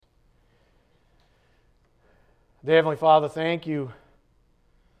Dear Heavenly Father, thank you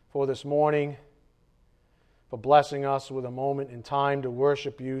for this morning, for blessing us with a moment in time to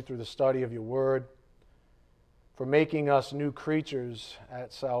worship you through the study of your word, for making us new creatures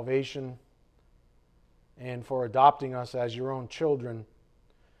at salvation, and for adopting us as your own children,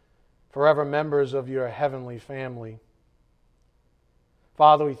 forever members of your heavenly family.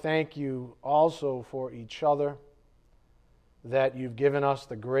 Father, we thank you also for each other, that you've given us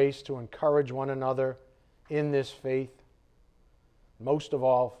the grace to encourage one another in this faith, most of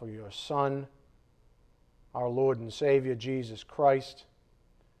all for your Son, our Lord and Savior, Jesus Christ.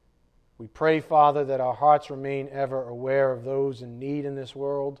 We pray, Father, that our hearts remain ever aware of those in need in this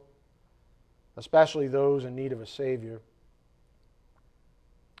world, especially those in need of a Savior.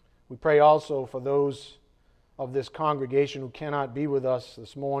 We pray also for those of this congregation who cannot be with us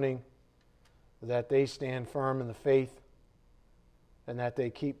this morning, that they stand firm in the faith and that they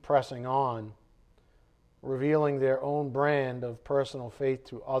keep pressing on, revealing their own brand of personal faith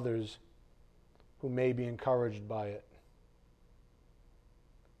to others who may be encouraged by it.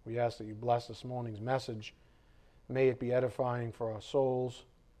 We ask that you bless this morning's message. May it be edifying for our souls,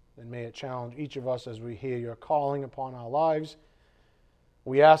 and may it challenge each of us as we hear your calling upon our lives.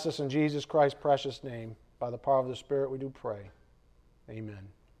 We ask this in Jesus Christ's precious name. By the power of the Spirit we do pray. Amen.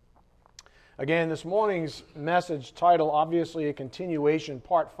 Again, this morning's message title, obviously a continuation,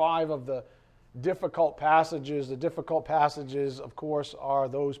 part 5 of the difficult passages. The difficult passages, of course, are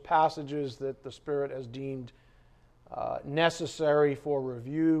those passages that the Spirit has deemed necessary for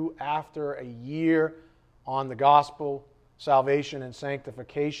review after a year on the gospel, salvation, and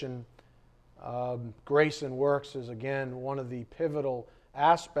sanctification. Grace and works is, again, one of the pivotal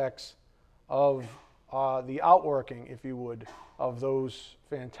aspects of the outworking, if you would, of those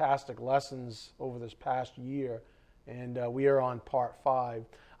fantastic lessons over this past year. And we are on part 5.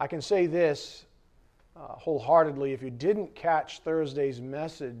 I can say this wholeheartedly: if you didn't catch Thursday's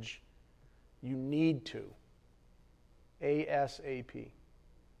message, you need to. ASAP.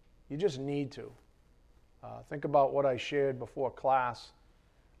 You just need to. Think about what I shared before class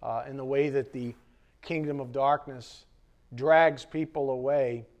and the way that the kingdom of darkness drags people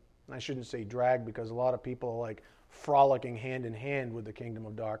away. And I shouldn't say drag, because a lot of people are like frolicking hand in hand with the kingdom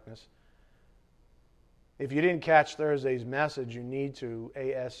of darkness. If you didn't catch Thursday's message, you need to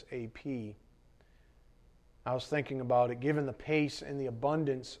ASAP. I was thinking about it, given the pace and the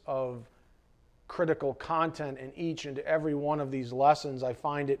abundance of critical content in each and every one of these lessons, I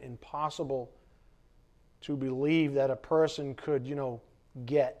find it impossible to believe that a person could,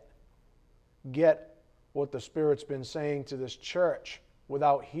 get what the Spirit's been saying to this church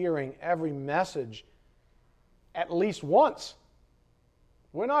without hearing every message at least once.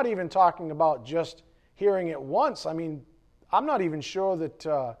 We're not even talking about just hearing it once. I mean, I'm not even sure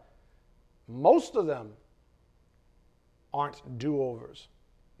that most of them aren't do-overs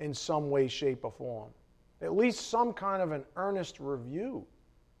in some way, shape, or form. At least some kind of an earnest review.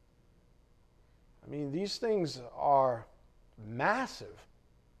 I mean, these things are massive.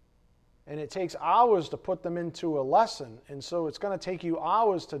 And it takes hours to put them into a lesson. And so it's going to take you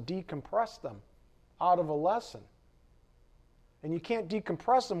hours to decompress them out of a lesson. And you can't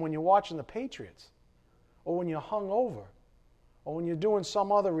decompress them when you're watching the Patriots, or when you're hungover, or when you're doing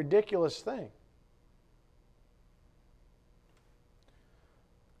some other ridiculous thing.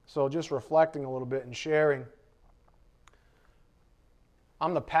 So just reflecting a little bit and sharing.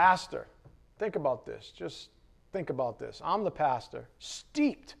 I'm the pastor. Think about this. Just think about this. I'm the pastor,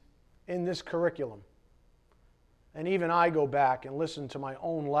 steeped in this curriculum. And even I go back and listen to my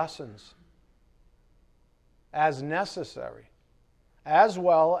own lessons as necessary, as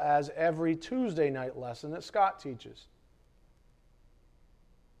well as every Tuesday night lesson that Scott teaches.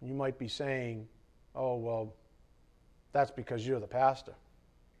 You might be saying, oh, well, that's because you're the pastor.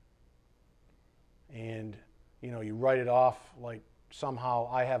 And, you write it off like somehow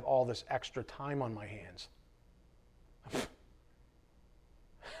I have all this extra time on my hands.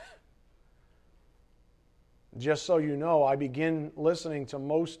 Just so you know, I begin listening to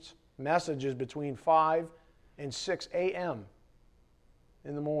most messages between 5 and 6 a.m.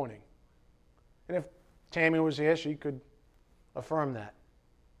 in the morning. And if Tammy was here, she could affirm that.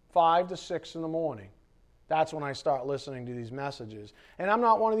 5 to 6 in the morning. That's when I start listening to these messages. And I'm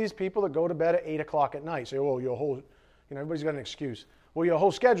not one of these people that go to bed at 8 o'clock at night. Say, oh, your whole, everybody's got an excuse. Well, your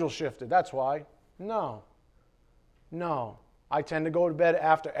whole schedule shifted, that's why. No. I tend to go to bed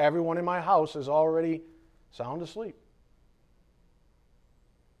after everyone in my house is already sound asleep.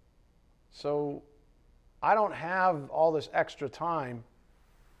 So I don't have all this extra time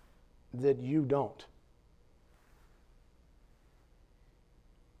that you don't.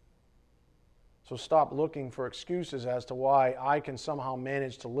 So stop looking for excuses as to why I can somehow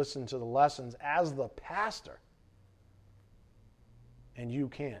manage to listen to the lessons as the pastor and you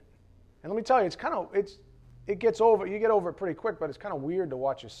can't. And let me tell you, you get over it pretty quick, but it's kind of weird to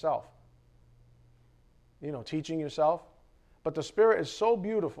watch yourself. Teaching yourself. But the Spirit is so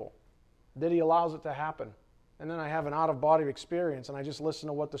beautiful that He allows it to happen. And then I have an out-of-body experience, and I just listen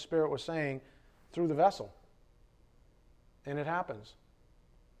to what the Spirit was saying through the vessel. And it happens.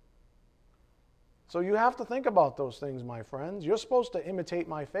 So you have to think about those things, my friends. You're supposed to imitate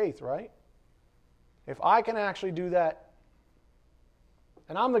my faith, right? If I can actually do that,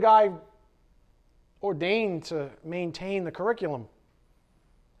 and I'm the guy ordained to maintain the curriculum,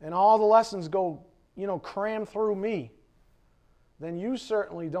 and all the lessons go, cram through me, then you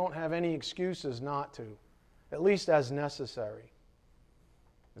certainly don't have any excuses not to, at least as necessary.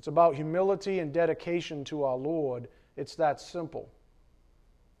 It's about humility and dedication to our Lord. It's that simple.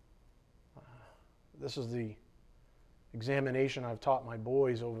 This is the examination I've taught my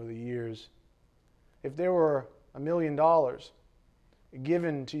boys over the years. If there were $1 million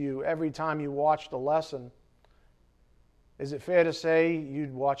given to you every time you watched a lesson, is it fair to say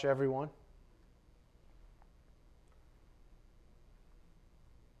you'd watch every one?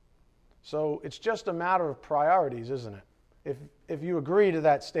 So it's just a matter of priorities, isn't it? If you agree to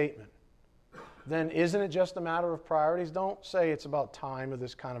that statement, then isn't it just a matter of priorities? Don't say it's about time or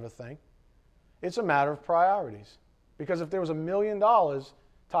this kind of a thing. It's a matter of priorities. Because if there was $1 million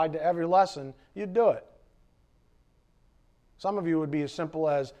tied to every lesson, you'd do it. Some of you would be as simple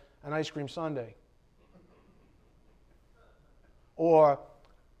as an ice cream sundae. Or,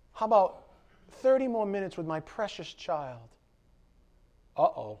 how about 30 more minutes with my precious child?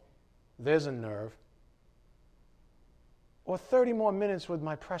 Uh-oh, there's a nerve. Or 30 more minutes with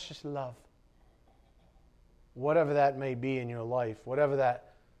my precious love. Whatever that may be in your life,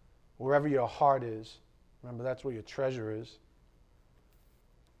 wherever your heart is. Remember, that's where your treasure is.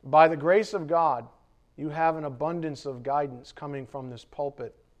 By the grace of God, you have an abundance of guidance coming from this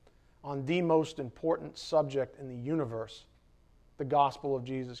pulpit on the most important subject in the universe, the gospel of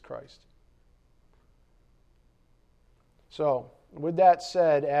Jesus Christ. So, with that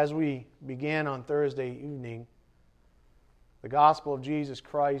said, as we began on Thursday evening, the gospel of Jesus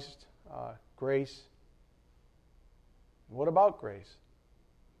Christ, grace. What about grace?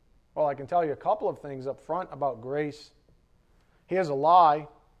 Well, I can tell you a couple of things up front about grace. Here's a lie.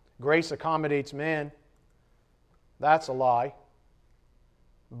 Grace accommodates man. That's a lie.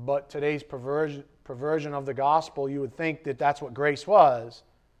 But today's perversion of the gospel, you would think that that's what grace was.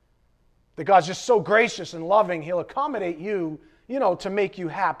 That God's just so gracious and loving, He'll accommodate you, to make you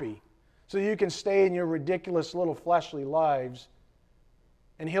happy. So you can stay in your ridiculous little fleshly lives,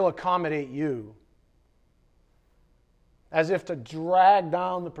 and He'll accommodate you. As if to drag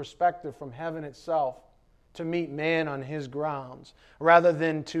down the perspective from heaven itself to meet man on His grounds, rather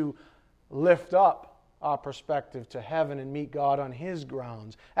than to lift up our perspective to heaven and meet God on His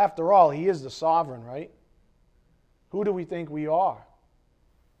grounds. After all, He is the sovereign, right? Who do we think we are?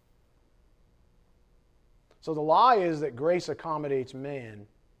 So the lie is that grace accommodates man.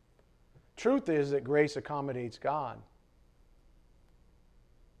 Truth is that grace accommodates God.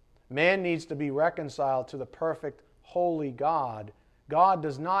 Man needs to be reconciled to the perfect, holy God. God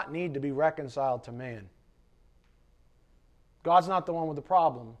does not need to be reconciled to man. God's not the one with the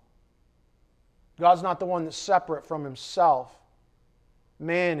problem. God's not the one that's separate from Himself.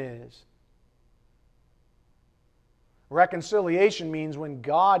 Man is. Reconciliation means when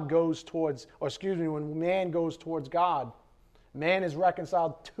man goes towards God. Man is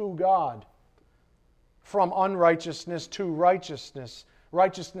reconciled to God. From unrighteousness to righteousness.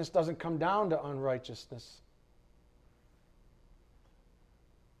 Righteousness doesn't come down to unrighteousness.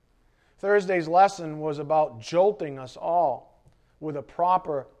 Thursday's lesson was about jolting us all with a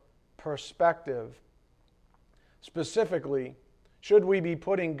proper perspective. Specifically, should we be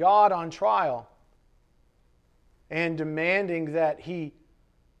putting God on trial and demanding that He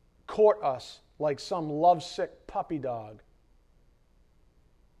court us like some lovesick puppy dog?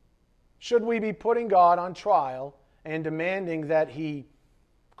 Should we be putting God on trial and demanding that He,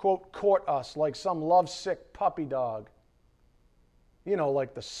 quote, court us like some lovesick puppy dog?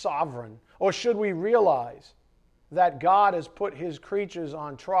 Like the sovereign. Or should we realize that God has put His creatures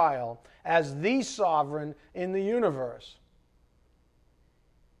on trial as the sovereign in the universe?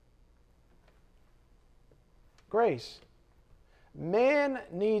 Grace. Man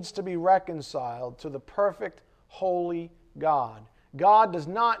needs to be reconciled to the perfect, holy God. God does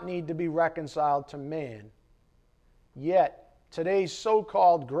not need to be reconciled to man. Yet, today's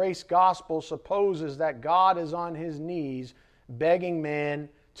so-called grace gospel supposes that God is on His knees begging man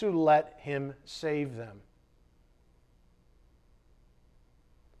to let Him save them.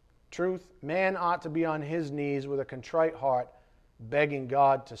 Truth, man ought to be on his knees with a contrite heart, begging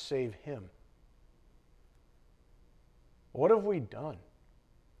God to save him. What have we done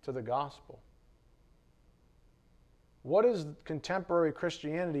to the gospel? What has contemporary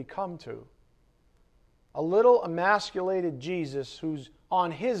Christianity come to? A little emasculated Jesus who's on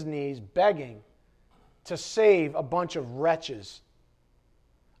his knees begging to save a bunch of wretches.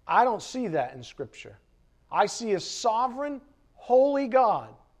 I don't see that in Scripture. I see a sovereign, holy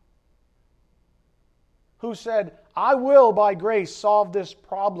God who said, I will by grace solve this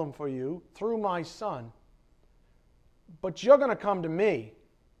problem for you through my Son. But you're going to come to me.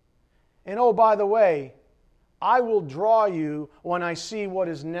 And oh, by the way, I will draw you when I see what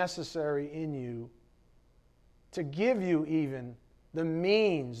is necessary in you to give you even the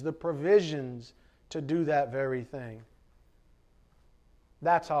means, the provisions to do that very thing.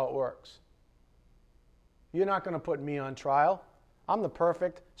 That's how it works. You're not going to put me on trial. I'm the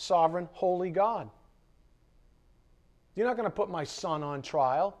perfect, sovereign, holy God. You're not going to put my Son on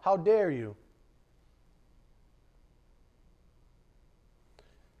trial. How dare you?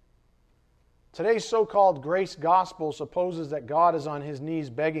 Today's so-called grace gospel supposes that God is on his knees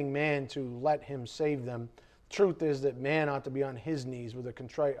begging man to let him save them. Truth is that man ought to be on his knees with a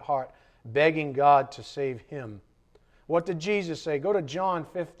contrite heart, begging God to save him. What did Jesus say? Go to John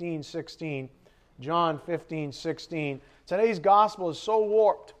 15:16. John 15:16. Today's gospel is so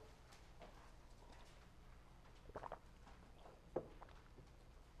warped.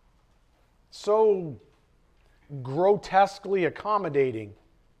 So grotesquely accommodating.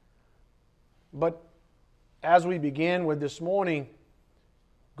 But as we began with this morning,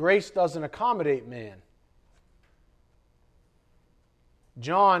 grace doesn't accommodate man.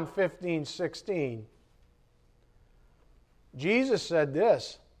 John 15:16. Jesus said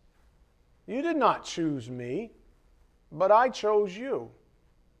this, you did not choose me, but I chose you,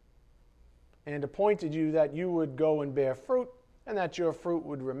 and appointed you that you would go and bear fruit, and that your fruit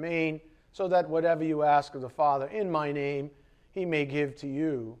would remain, so that whatever you ask of the Father in my name, he may give to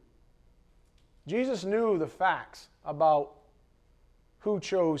you. Jesus knew the facts about who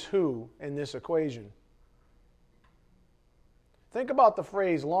chose who in this equation. Think about the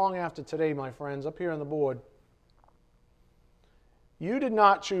phrase, long after today, my friends, up here on the board. You did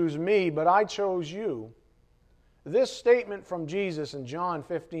not choose me, but I chose you. This statement from Jesus in John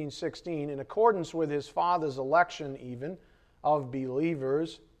 15:16, in accordance with his Father's election even of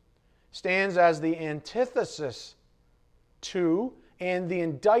believers, stands as the antithesis to and the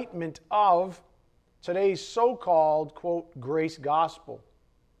indictment of today's so-called, quote, grace gospel.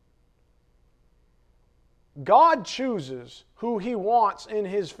 God chooses who he wants in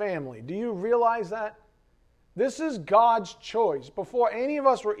his family. Do you realize that? This is God's choice. Before any of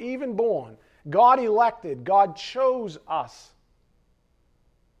us were even born, God elected, God chose us.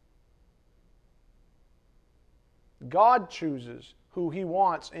 God chooses who he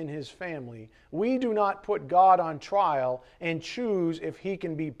wants in his family. We do not put God on trial and choose if he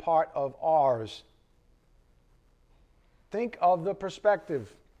can be part of ours. Think of the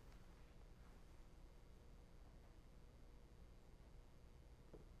perspective.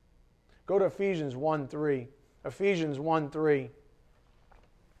 Go to Ephesians 1:3. Ephesians 1:3.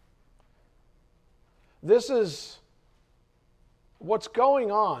 This is what's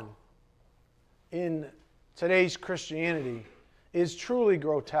going on in today's Christianity is truly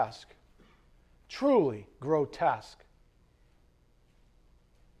grotesque. Truly grotesque.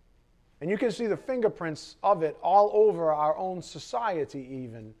 And you can see the fingerprints of it all over our own society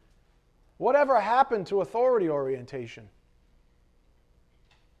even. Whatever happened to authority orientation?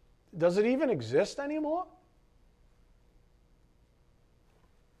 Does it even exist anymore?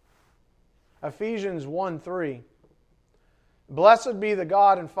 Ephesians 1:3. Blessed be the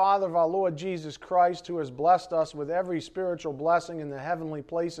God and Father of our Lord Jesus Christ, who has blessed us with every spiritual blessing in the heavenly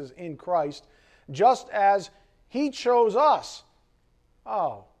places in Christ, just as he chose us.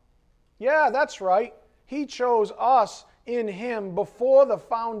 Oh, yeah, that's right. He chose us in him before the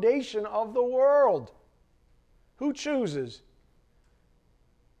foundation of the world. Who chooses?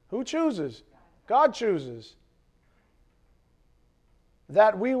 Who chooses? God chooses.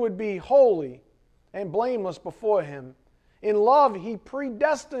 That we would be holy and blameless before him. In love, he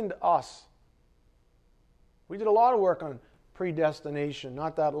predestined us. We did a lot of work on predestination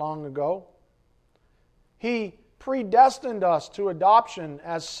not that long ago. He predestined us to adoption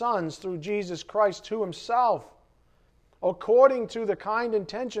as sons through Jesus Christ to himself, according to the kind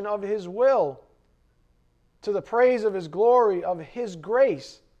intention of his will, to the praise of his glory, of his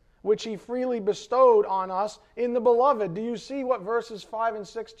grace, which he freely bestowed on us in the beloved. Do you see what verses 5 and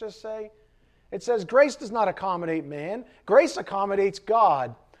 6 just say? It says, grace does not accommodate man. Grace accommodates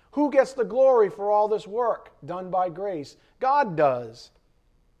God. Who gets the glory for all this work done by grace? God does.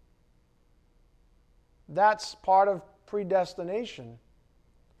 That's part of predestination.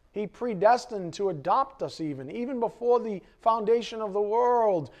 He predestined to adopt us even before the foundation of the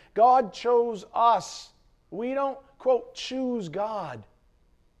world. God chose us. We don't, quote, choose God.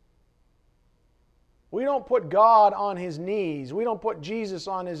 We don't put God on his knees. We don't put Jesus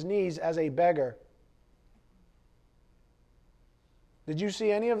on his knees as a beggar. Did you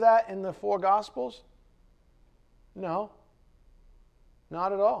see any of that in the four Gospels? No.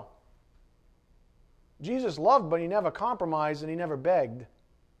 Not at all. Jesus loved, but he never compromised and he never begged.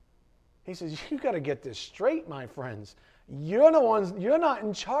 He says, you got to get this straight, my friends. You're not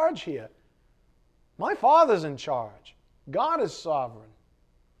in charge here. My Father's in charge. God is sovereign.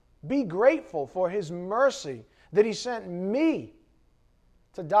 Be grateful for his mercy that he sent me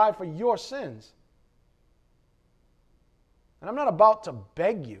to die for your sins. And I'm not about to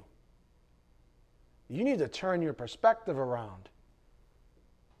beg you. You need to turn your perspective around.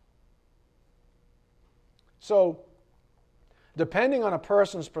 So, depending on a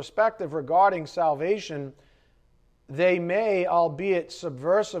person's perspective regarding salvation, they may, albeit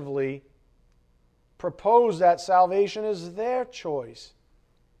subversively, propose that salvation is their choice.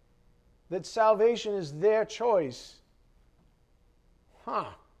 That salvation is their choice.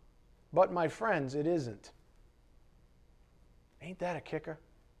 But my friends, it isn't. Ain't that a kicker?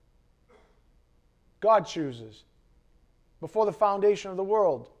 God chooses. Before the foundation of the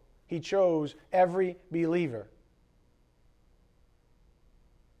world, he chose every believer.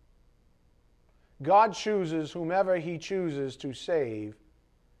 God chooses whomever he chooses to save,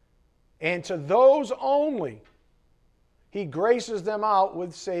 and to those only, he graces them out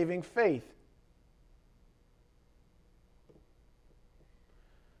with saving faith.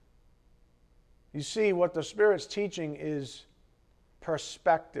 You see, what the Spirit's teaching is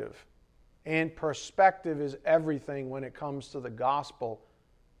perspective. And perspective is everything when it comes to the gospel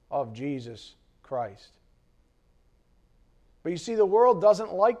of Jesus Christ. But you see, the world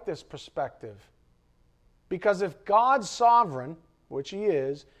doesn't like this perspective. Because if God's sovereign, which he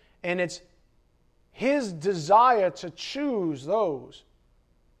is, and it's his desire to choose those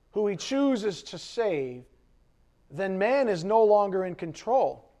who he chooses to save, then man is no longer in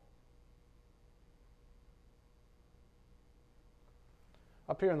control.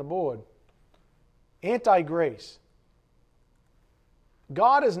 Up here on the board, anti-grace.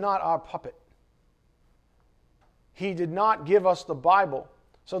 God is not our puppet. He did not give us the Bible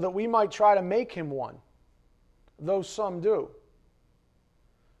so that we might try to make him one, though some do.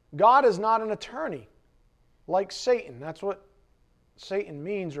 God is not an attorney like Satan. That's what Satan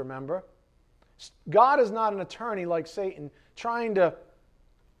means, remember. God is not an attorney like Satan trying to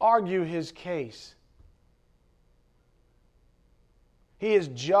argue his case. He is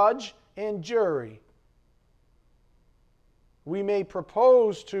judge and jury. We may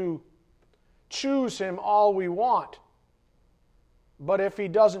propose to choose him all we want, but if he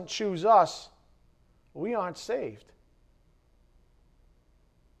doesn't choose us, we aren't saved.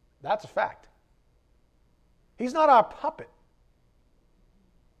 That's a fact. He's not our puppet.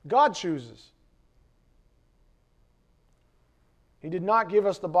 God chooses. He did not give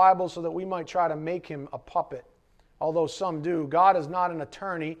us the Bible so that we might try to make him a puppet, although some do. God is not an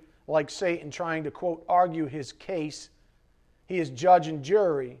attorney like Satan trying to, quote, argue his case. He is judge and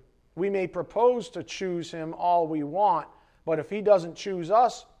jury. We may propose to choose him all we want, but if he doesn't choose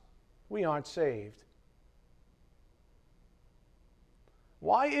us, we aren't saved.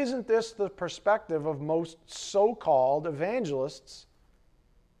 Why isn't this the perspective of most so-called evangelists?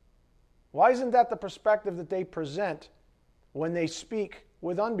 Why isn't that the perspective that they present when they speak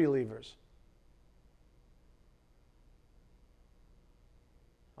with unbelievers?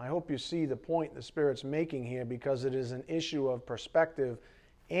 I hope you see the point the Spirit's making here, because it is an issue of perspective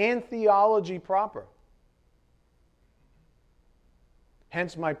and theology proper.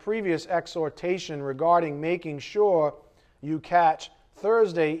 Hence my previous exhortation regarding making sure you catch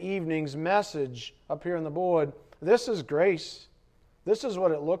Thursday evening's message up here on the board. This is grace. This is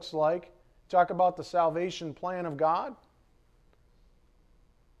what it looks like. Talk about the salvation plan of God.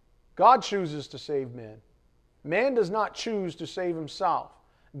 God chooses to save man. Man does not choose to save himself.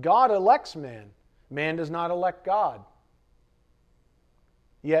 God elects man. Man does not elect God.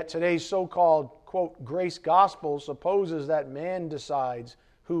 Yet today's so-called, quote, grace gospel supposes that man decides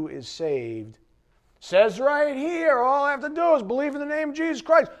who is saved. Says right here, all I have to do is believe in the name of Jesus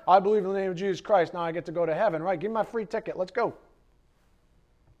Christ. I believe in the name of Jesus Christ. Now I get to go to heaven, right? Give me my free ticket. Let's go.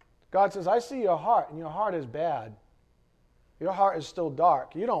 God says, I see your heart, and your heart is bad. Your heart is still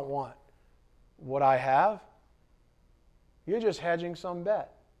dark. You don't want what I have. You're just hedging some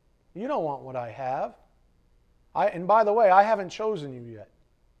bet. You don't want what I have. And by the way, I haven't chosen you yet.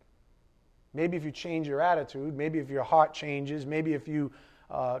 Maybe if you change your attitude, maybe if your heart changes, maybe if you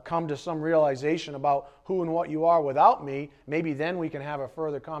come to some realization about who and what you are without me, maybe then we can have a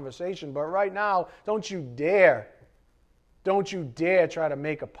further conversation. But right now, don't you dare try to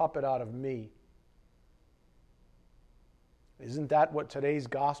make a puppet out of me. Isn't that what today's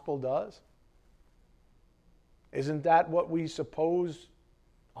gospel does? Isn't that what we suppose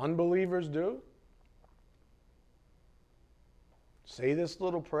unbelievers do? Say this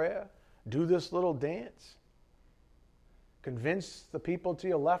little prayer, do this little dance, convince the people to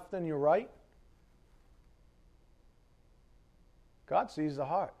your left and your right. God sees the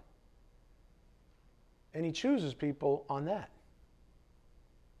heart. And He chooses people on that.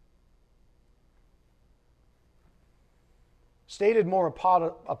 Stated more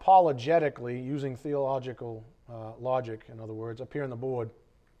apologetically, using theological logic, in other words, up here on the board.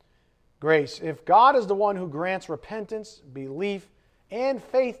 Grace. If God is the one who grants repentance, belief, and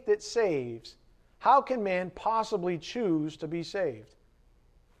faith that saves, how can man possibly choose to be saved?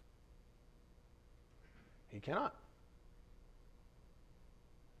 He cannot.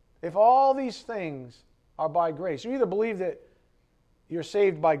 If all these things are by grace, you either believe that you're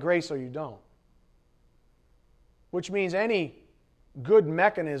saved by grace or you don't. Which means any good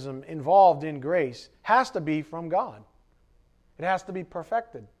mechanism involved in grace has to be from God. It has to be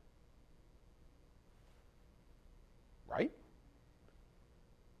perfected. Right?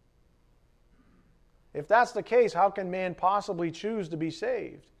 If that's the case, how can man possibly choose to be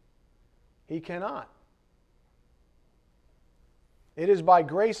saved? He cannot. It is by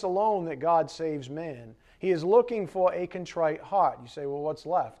grace alone that God saves man. He is looking for a contrite heart. You say, well, what's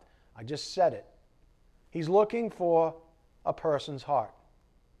left? I just said it. He's looking for a person's heart.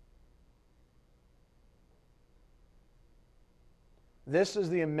 This is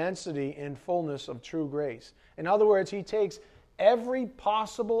the immensity and fullness of true grace. In other words, He takes every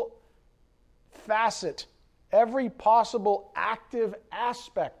possible facet, every possible active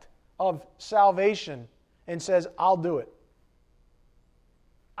aspect of salvation and says, I'll do it.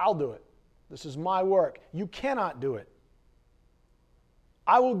 I'll do it. This is my work. You cannot do it.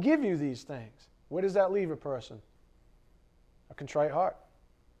 I will give you these things. Where does that leave a person? A contrite heart.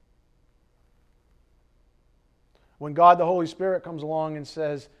 When God the Holy Spirit comes along and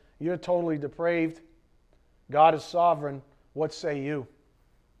says, you're totally depraved, God is sovereign, what say you?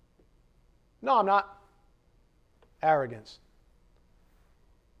 No, I'm not. Arrogance.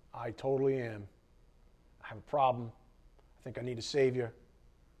 I totally am. I have a problem. I think I need a Savior.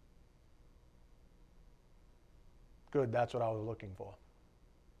 Good, that's what I was looking for.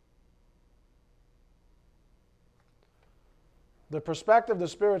 The perspective the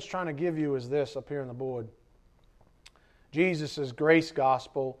Spirit's trying to give you is this up here on the board. Jesus' grace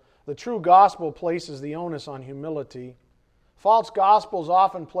gospel. The true gospel places the onus on humility. False gospels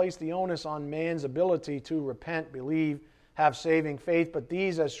often place the onus on man's ability to repent, believe, have saving faith, but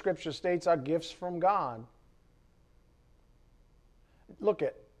these, as Scripture states, are gifts from God. Look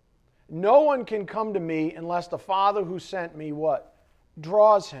at, no one can come to me unless the Father who sent me what?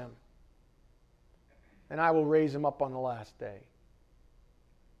 Draws him. And I will raise him up on the last day.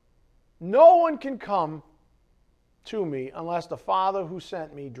 No one can come to me unless the Father who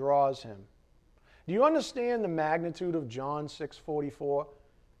sent me draws him. Do you understand the magnitude of John 6:44?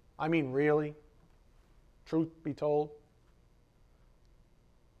 I mean, really? Truth be told?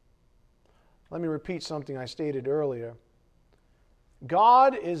 Let me repeat something I stated earlier.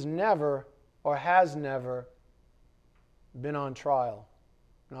 God is never or has never been on trial.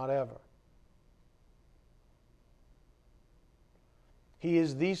 Not ever. He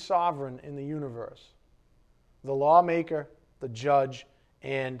is the sovereign in the universe, the lawmaker, the judge,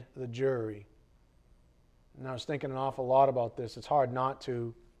 and the jury. And I was thinking an awful lot about this. It's hard not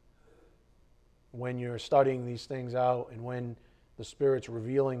to when you're studying these things out and when the Spirit's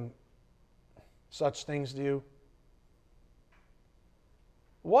revealing such things to you.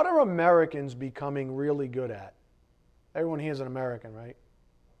 What are Americans becoming really good at? Everyone here is an American, right?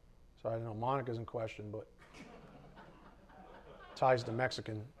 So I don't know, Monica's in question, but ties to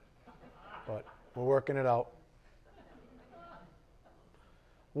Mexican, but we're working it out.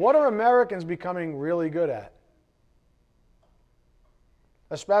 What are Americans becoming really good at?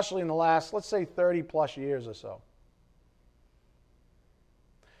 Especially in the last, let's say, 30 plus years or so.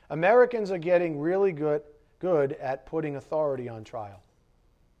 Americans are getting really good at putting authority on trial.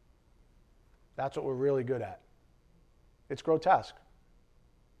 That's what we're really good at. It's grotesque.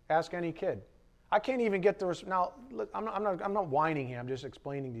 Ask any kid. I can't even get the... Now, I'm not whining here. I'm just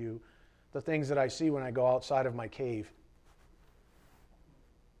explaining to you the things that I see when I go outside of my cave.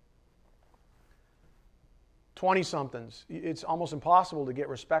 20-somethings. It's almost impossible to get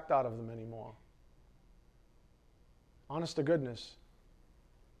respect out of them anymore. Honest to goodness.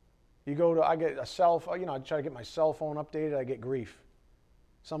 You go to... I get a cell phone... I try to get my cell phone updated. I get grief.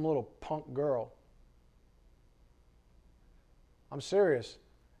 Some little punk girl. I'm serious.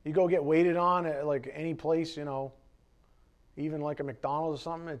 You go get waited on at like any place, even like a McDonald's or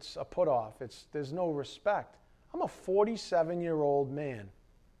something, it's a put-off. There's no respect. I'm a 47-year-old man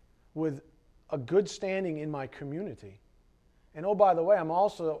with a good standing in my community. And oh, by the way, I'm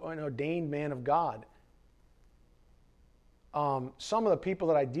also an ordained man of God. Some of the people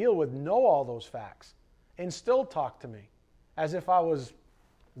that I deal with know all those facts and still talk to me as if I was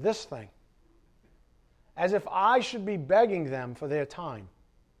this thing. As if I should be begging them for their time.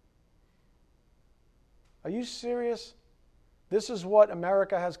 Are you serious? This is what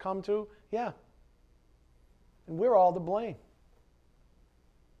America has come to? Yeah. And we're all to blame.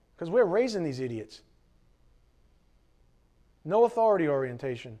 Because we're raising these idiots. No authority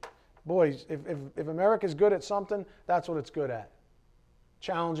orientation. Boys, if America's good at something, that's what it's good at.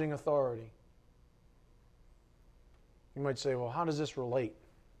 Challenging authority. You might say, well, how does this relate?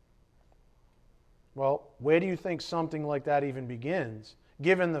 Well, where do you think something like that even begins?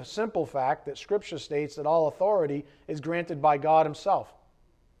 Given the simple fact that Scripture states that all authority is granted by God Himself.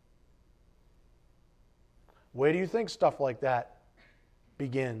 Where do you think stuff like that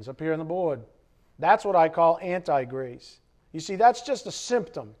begins? Up here on the board. That's what I call anti-grace. You see, that's just a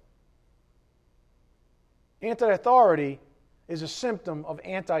symptom. Anti-authority is a symptom of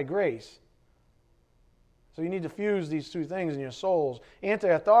anti-grace. So you need to fuse these two things in your souls.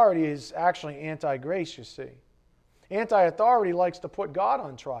 Anti-authority is actually anti-grace, you see. Anti-authority likes to put God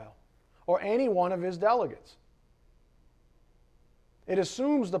on trial, or any one of His delegates. It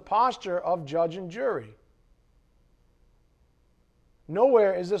assumes the posture of judge and jury.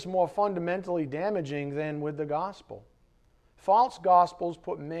 Nowhere is this more fundamentally damaging than with the gospel. False gospels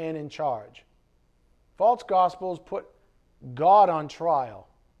put man in charge. False gospels put God on trial.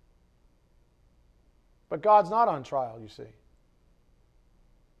 But God's not on trial, you see.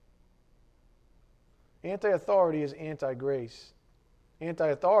 Anti-authority is anti-grace.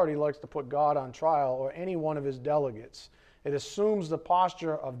 Anti-authority likes to put God on trial or any one of His delegates. It assumes the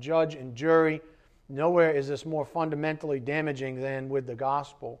posture of judge and jury. Nowhere is this more fundamentally damaging than with the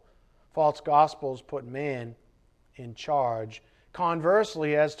gospel. False gospels put man in charge.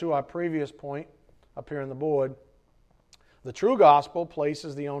 Conversely, as to our previous point up here on the board, the true gospel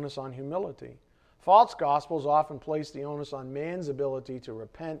places the onus on humility. False gospels often place the onus on man's ability to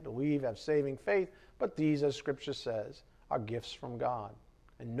repent, believe, have saving faith, but these, as Scripture says, are gifts from God.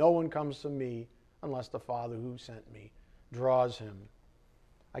 And no one comes to me unless the Father who sent me draws him.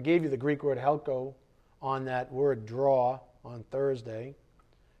 I gave you the Greek word helko on that word draw on Thursday.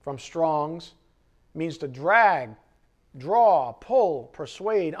 From Strong's, means to drag, draw, pull,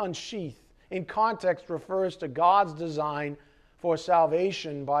 persuade, unsheath. In context refers to God's design for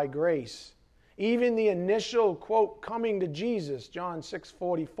salvation by grace. Even the initial, quote, coming to Jesus, John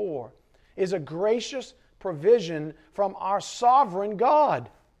 6:44, is a gracious provision from our sovereign God.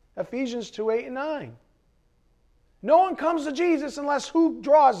 Ephesians 2:8 and 9. No one comes to Jesus unless who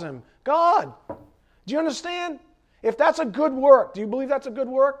draws him? God. Do you understand? If that's a good work, do you believe that's a good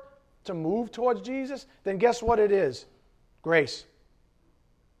work? To move towards Jesus? Then guess what it is? Grace.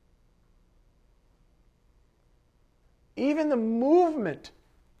 Even the movement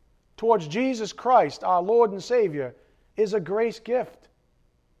towards Jesus Christ, our Lord and Savior, is a grace gift.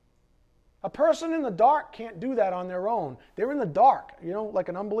 A person in the dark can't do that on their own. They're in the dark, like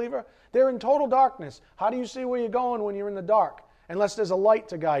an unbeliever. They're in total darkness. How do you see where you're going when you're in the dark? Unless there's a light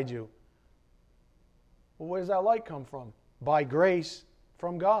to guide you. Well, where does that light come from? By grace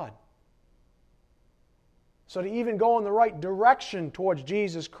from God. So to even go in the right direction towards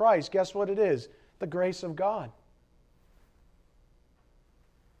Jesus Christ, guess what it is? The grace of God.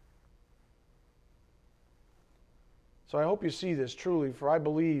 So I hope you see this truly, for I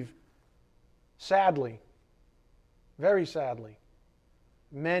believe, sadly, very sadly,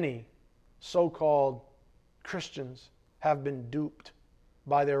 many so-called Christians have been duped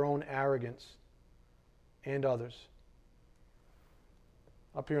by their own arrogance and others.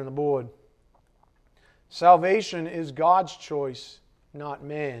 Up here on the board. Salvation is God's choice, not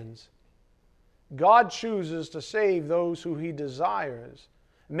man's. God chooses to save those who He desires.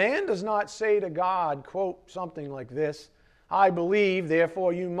 Man does not say to God, quote, something like this, I believe,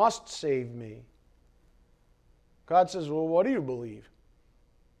 therefore you must save me. God says, well, what do you believe?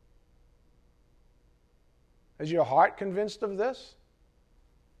 Is your heart convinced of this?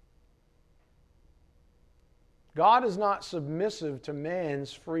 God is not submissive to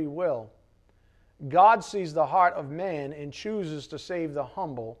man's free will. God sees the heart of man and chooses to save the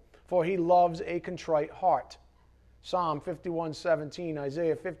humble, for he loves a contrite heart. Psalm 51:17,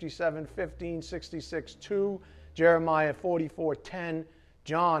 Isaiah 57:15, 66:2, Jeremiah 44:10,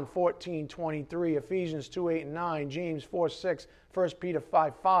 John 14:23, Ephesians 2:8 and 9, James 4:6, 1 Peter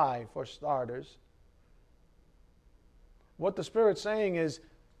 5:5 for starters. What the Spirit's saying is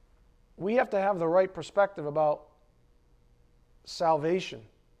we have to have the right perspective about salvation.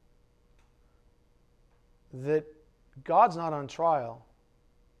 That God's not on trial.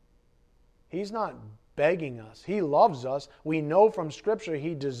 He's not begging us. He loves us. We know from Scripture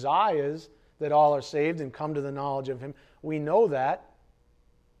He desires that all are saved and come to the knowledge of Him. We know that.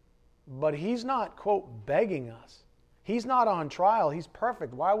 But He's not, quote, begging us. He's not on trial. He's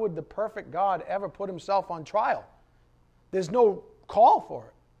perfect. Why would the perfect God ever put Himself on trial? There's no call for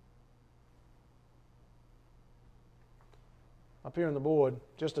it. Up here on the board,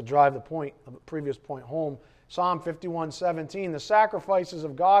 just to drive the previous point home, Psalm 51:17, the sacrifices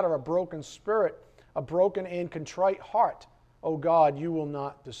of God are a broken spirit, a broken and contrite heart. O God, you will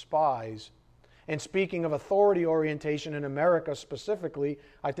not despise. And speaking of authority orientation in America specifically,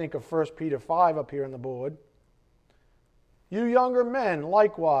 I think of 1 Peter 5 up here on the board. You younger men,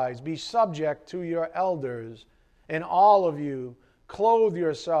 likewise, be subject to your elders, and all of you clothe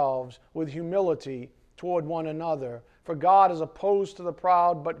yourselves with humility toward one another. For God is opposed to the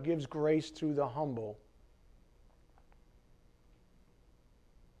proud, but gives grace to the humble.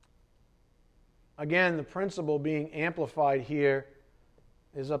 Again, the principle being amplified here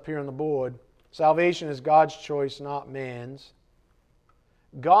is up here on the board. Salvation is God's choice, not man's.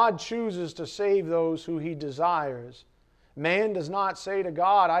 God chooses to save those who He desires. Man does not say to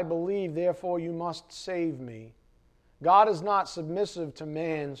God, I believe, therefore you must save me. God is not submissive to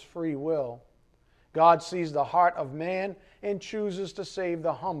man's free will. God sees the heart of man and chooses to save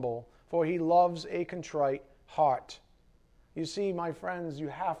the humble, for He loves a contrite heart. You see, my friends, you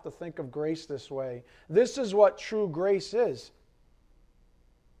have to think of grace this way. This is what true grace is.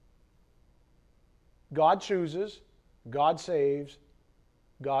 God chooses, God saves,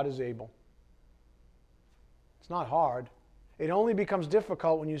 God is able. It's not hard. It only becomes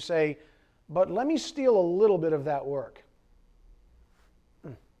difficult when you say, but let me steal a little bit of that work.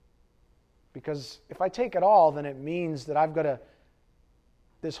 Because if I take it all, then it means that I've got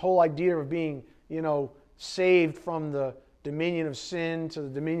this whole idea of being, saved from the dominion of sin to the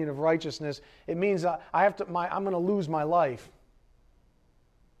dominion of righteousness. It means that I'm going to lose my life.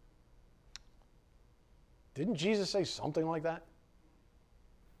 Didn't Jesus say something like that?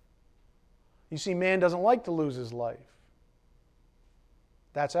 You see, man doesn't like to lose his life.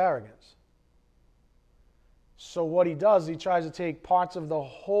 That's arrogance. So what he does, he tries to take parts of the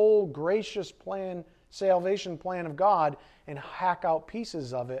whole gracious plan, salvation plan of God, and hack out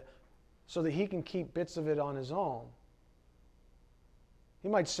pieces of it so that he can keep bits of it on his own. He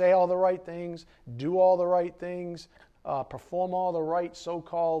might say all the right things, do all the right things, perform all the right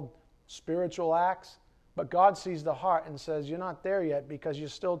so-called spiritual acts, but God sees the heart and says, you're not there yet because you're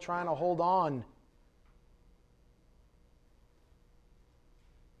still trying to hold on.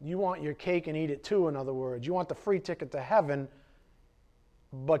 You want your cake and eat it too, in other words. You want the free ticket to heaven,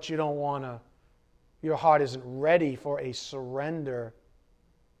 but you don't want to, your heart isn't ready for a surrender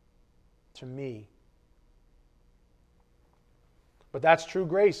to me. But that's true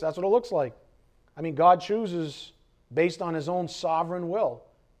grace. That's what it looks like. I mean, God chooses based on His own sovereign will,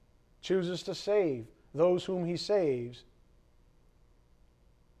 chooses to save those whom He saves.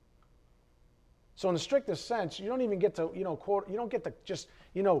 So in the strictest sense, you don't even get to, quote, you don't get to just,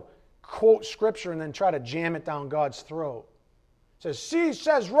 quote Scripture and then try to jam it down God's throat. It says, see, it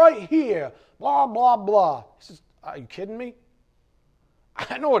says right here, blah, blah, blah. He says, are you kidding me?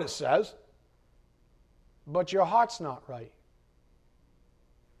 I know what it says, but your heart's not right.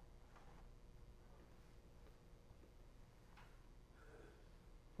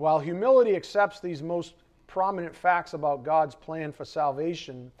 While humility accepts these most prominent facts about God's plan for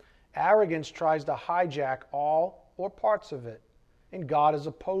salvation, arrogance tries to hijack all or parts of it. And God is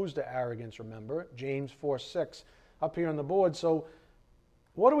opposed to arrogance, remember? James 4:6 up here on the board. So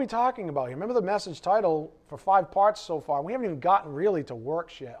what are we talking about here? Remember the message title for 5 parts so far. We haven't even gotten really to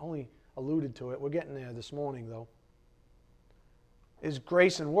works yet, only alluded to it. We're getting there this morning, though. Is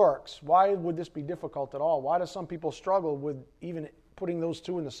grace and works. Why would this be difficult at all? Why do some people struggle with even putting those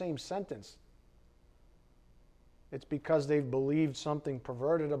two in the same sentence? It's because they've believed something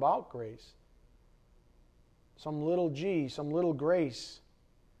perverted about grace. Some little g, some little grace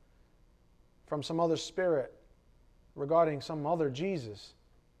from some other spirit. regarding some other Jesus.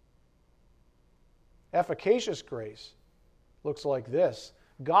 Efficacious grace looks like this.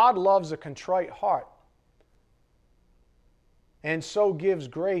 God loves a contrite heart, and so gives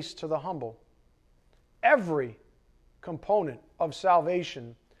grace to the humble. Every component of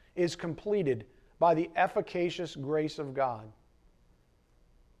salvation is completed by the efficacious grace of God.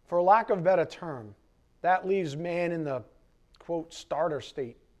 For lack of a better term, that leaves man in the, quote, starter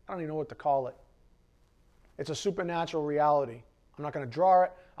state. I don't even know what to call it. It's a supernatural reality. I'm not going to draw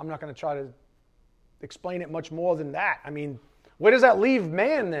it. I'm not going to try to explain it much more than that. I mean, where does that leave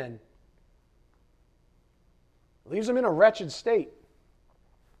man then? It leaves him in a wretched state.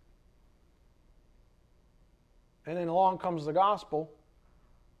 And then along comes the gospel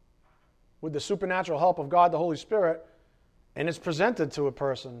with the supernatural help of God, the Holy Spirit, and it's presented to a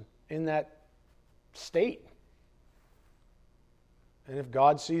person in that state. And if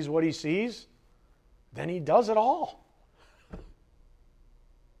God sees what he sees, then he does it all.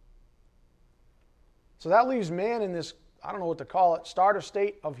 So that leaves man in this, I don't know what to call it, starter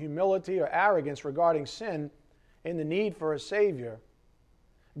state of humility or arrogance regarding sin and the need for a Savior.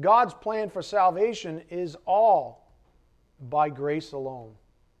 God's plan for salvation is all by grace alone.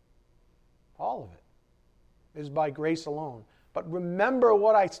 All of it is by grace alone. But remember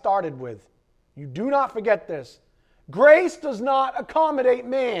what I started with. You do not forget this. Grace does not accommodate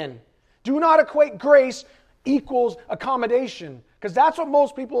man. Do not equate grace equals accommodation, because that's what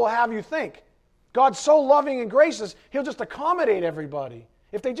most people will have you think. God's so loving and gracious, he'll just accommodate everybody.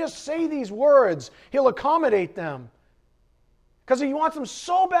 If they just say these words, he'll accommodate them. Because he wants them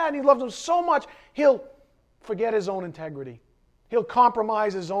so bad and he loves them so much, he'll forget his own integrity. He'll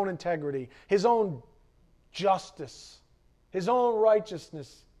compromise his own integrity, his own justice, his own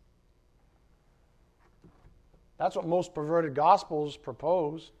righteousness. That's what most perverted gospels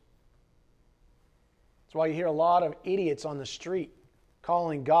propose. That's why you hear a lot of idiots on the street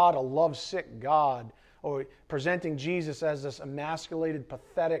calling God a lovesick God, or presenting Jesus as this emasculated,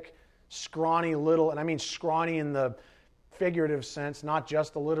 pathetic, scrawny little, and I mean scrawny in the figurative sense, not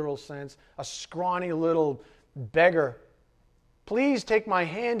just the literal sense, a scrawny little beggar. Please take my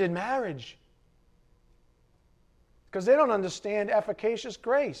hand in marriage. Because they don't understand efficacious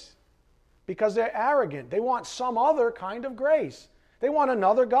grace. Because they're arrogant. They want some other kind of grace. They want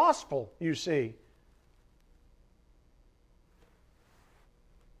another gospel, you see.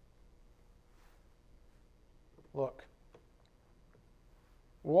 Look,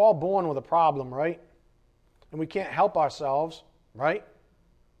 we're all born with a problem, right? And we can't help ourselves, right?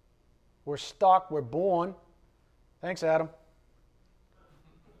 We're stuck, we're born. Thanks, Adam.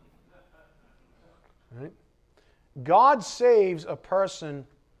 Right? God saves a person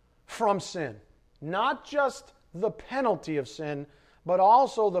from sin. Not just the penalty of sin, but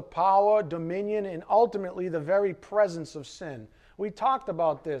also the power, dominion, and ultimately the very presence of sin. We talked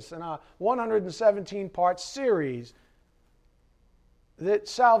about this in our 117-part series, that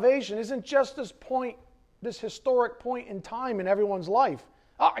salvation isn't just this historic point in time in everyone's life.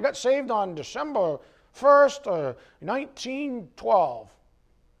 Oh, I got saved on December 1st, 1912.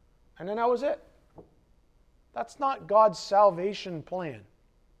 And then that was it. That's not God's salvation plan.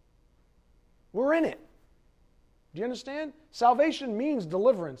 We're in it. Do you understand? Salvation means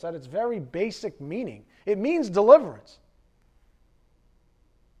deliverance at its very basic meaning. It means deliverance.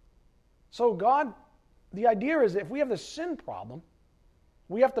 So God, the idea is that if we have this sin problem,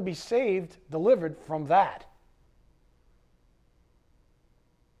 we have to be saved, delivered from that.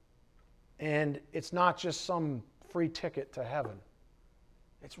 And it's not just some free ticket to heaven.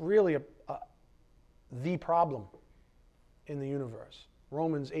 It's really the problem in the universe.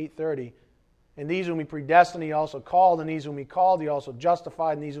 Romans 8:30. And these whom he predestined, he also called. And these whom he called, he also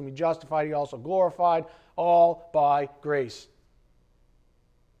justified. And these whom he justified, he also glorified. All by grace.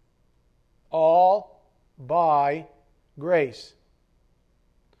 All by grace.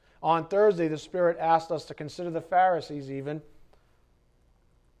 On Thursday, the Spirit asked us to consider the Pharisees even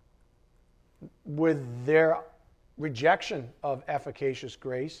with their rejection of efficacious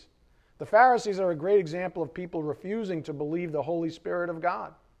grace. The Pharisees are a great example of people refusing to believe the Holy Spirit of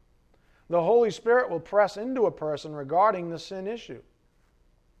God. The Holy Spirit will press into a person regarding the sin issue.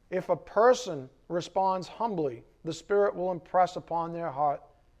 If a person responds humbly, the Spirit will impress upon their heart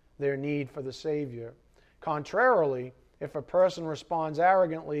their need for the Savior. Contrarily, if a person responds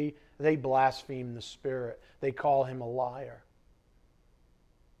arrogantly, they blaspheme the Spirit. They call him a liar.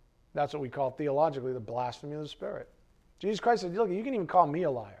 That's what we call theologically the blasphemy of the Spirit. Jesus Christ said, look, you can even call me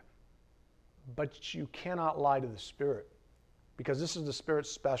a liar, but you cannot lie to the Spirit, because this is the Spirit's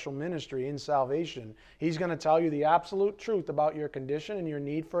special ministry in salvation. He's going to tell you the absolute truth about your condition and your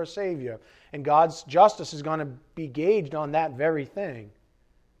need for a Savior. And God's justice is going to be gauged on that very thing.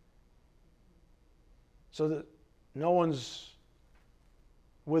 So that no one's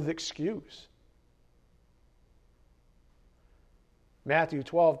with excuse. Matthew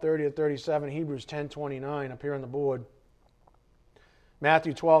 12:30-37, Hebrews 10:29 up here on the board.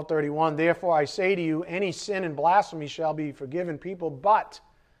 Matthew 12:31, therefore I say to you, any sin and blasphemy shall be forgiven people, but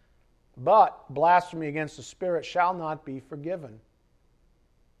blasphemy against the Spirit shall not be forgiven.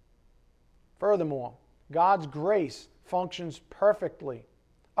 Furthermore, God's grace functions perfectly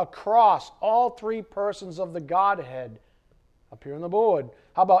across all three persons of the Godhead. Up here on the board.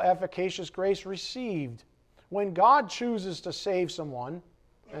 How about efficacious grace received? When God chooses to save someone,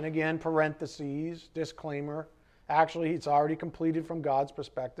 and again, parentheses, disclaimer, actually, it's already completed from God's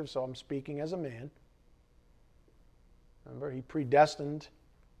perspective, so I'm speaking as a man. Remember, He predestined,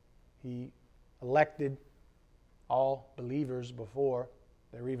 He elected all believers before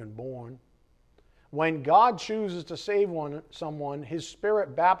they're even born. When God chooses to save someone, His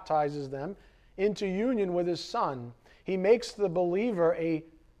Spirit baptizes them into union with His Son. He makes the believer a,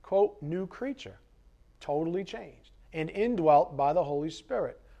 quote, new creature, totally changed, and indwelt by the Holy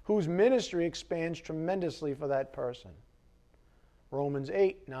Spirit, whose ministry expands tremendously for that person. Romans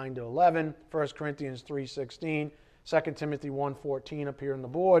 8:9-11, 1 Corinthians 3:16, 2 Timothy 1:14 up here on the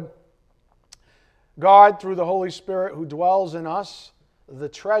board. Guard through the Holy Spirit who dwells in us the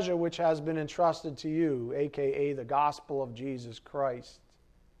treasure which has been entrusted to you, a.k.a. the gospel of Jesus Christ.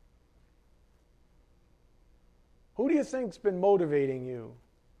 Who do you think's been motivating you?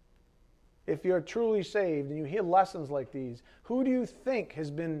 If you're truly saved and you hear lessons like these, who do you think has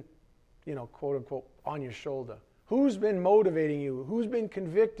been, quote unquote, on your shoulder? Who's been motivating you? Who's been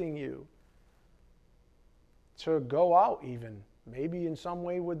convicting you to go out even, maybe in some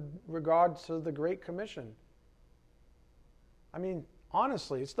way with regard to the Great Commission? I mean,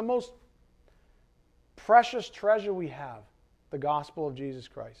 honestly, it's the most precious treasure we have, the gospel of Jesus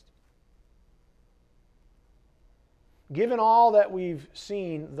Christ. Given all that we've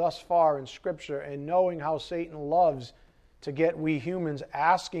seen thus far in Scripture and knowing how Satan loves to get we humans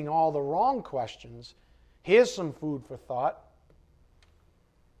asking all the wrong questions, here's some food for thought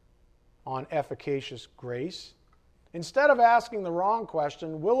on efficacious grace. Instead of asking the wrong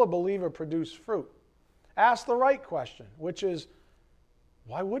question, will a believer produce fruit? Ask the right question, which is,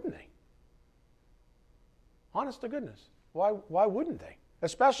 why wouldn't they? Honest to goodness, why wouldn't they?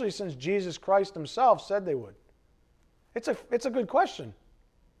 Especially since Jesus Christ Himself said they would. It's a good question.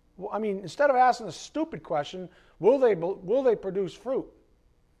 I mean, instead of asking a stupid question, will they produce fruit?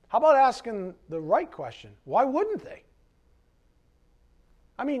 How about asking the right question? Why wouldn't they?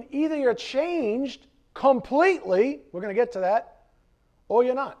 I mean, either you're changed completely, we're going to get to that, or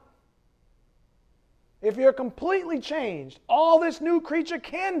you're not. If you're completely changed, all this new creature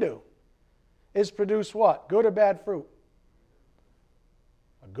can do is produce what? Good or bad fruit?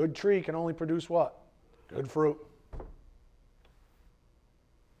 A good tree can only produce what? Good fruit.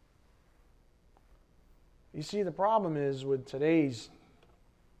 You see, the problem is with today's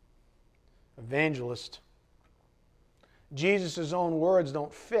evangelist, Jesus' own words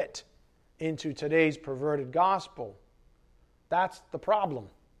don't fit into today's perverted gospel. That's the problem.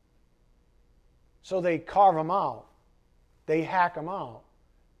 So they carve them out. They hack them out.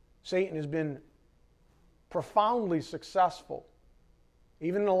 Satan has been profoundly successful.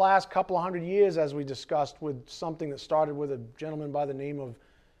 Even in the last couple of hundred years, as we discussed, with something that started with a gentleman by the name of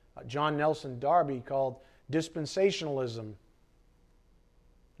John Nelson Darby called dispensationalism.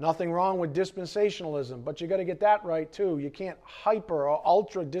 Nothing wrong with dispensationalism, but you got to get that right too. You can't hyper or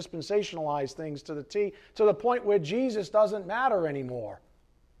ultra dispensationalize things to the T, to the point where Jesus doesn't matter anymore.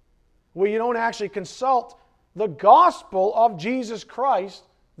 Where you don't actually consult the gospel of Jesus Christ,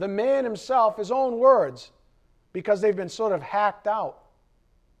 the man himself, his own words, because they've been sort of hacked out.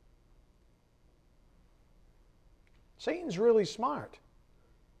 Satan's really smart.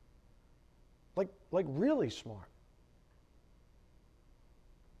 Like really smart.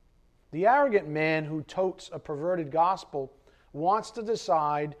 The arrogant man who totes a perverted gospel wants to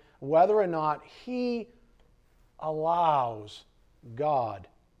decide whether or not he allows God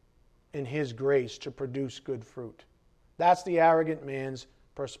in His grace to produce good fruit. That's the arrogant man's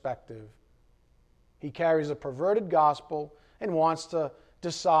perspective. He carries a perverted gospel and wants to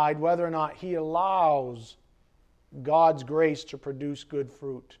decide whether or not he allows God's grace to produce good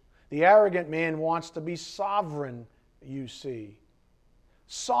fruit. The arrogant man wants to be sovereign, you see.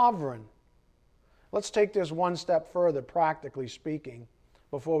 Sovereign. Let's take this one step further, practically speaking,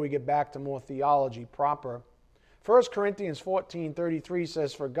 before we get back to more theology proper. 1 Corinthians 14:33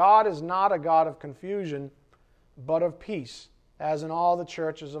 says, "For God is not a God of confusion, but of peace, as in all the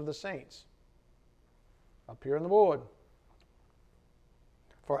churches of the saints." Up here on the board.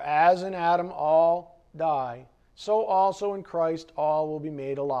 "For as in Adam all die, so also in Christ all will be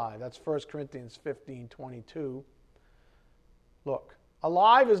made alive." That's 1 Corinthians 15:22. Look,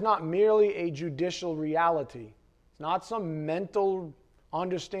 alive is not merely a judicial reality. It's not some mental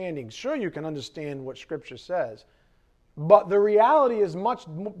understanding. Sure, you can understand what Scripture says, but the reality is much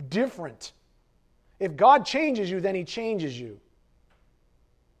different. If God changes you, then He changes you.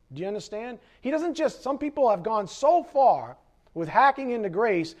 Do you understand? He doesn't just, some people have gone so far with hacking into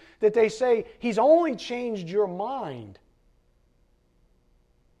grace that they say He's only changed your mind.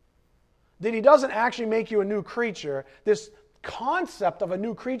 That He doesn't actually make you a new creature. This concept of a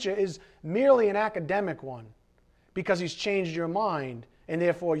new creature is merely an academic one because He's changed your mind, and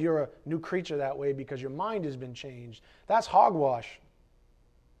therefore you're a new creature that way because your mind has been changed. That's hogwash.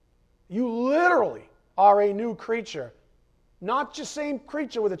 You literally are a new creature. Not just same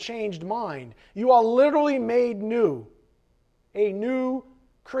creature with a changed mind. You are literally made new. A new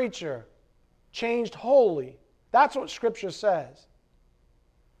creature. Changed wholly. That's what Scripture says.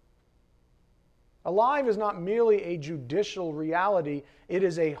 Alive is not merely a judicial reality. It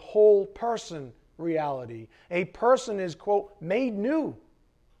is a whole person reality. A person is, quote, made new.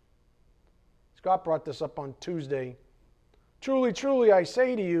 Scott brought this up on Tuesday. "Truly, truly, I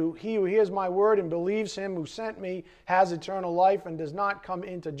say to you, he who hears my word and believes Him who sent me has eternal life and does not come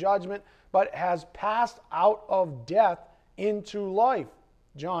into judgment, but has passed out of death into life."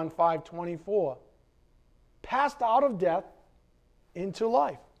 John 5:24. Passed out of death into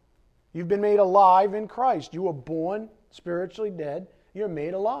life. You've been made alive in Christ. You were born spiritually dead. You're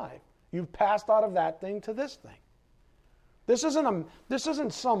made alive. You've passed out of that thing to this thing. This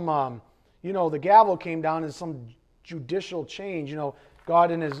isn't some, the gavel came down and some judicial change.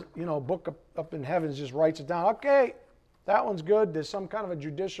 God in His, book up in heavens just writes it down. Okay, that one's good. There's some kind of a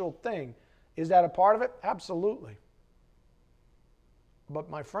judicial thing. Is that a part of it? Absolutely. But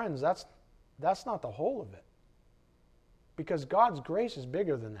my friends, that's not the whole of it. Because God's grace is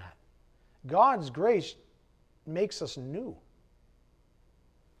bigger than that. God's grace makes us new.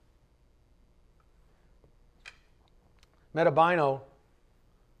 Metabino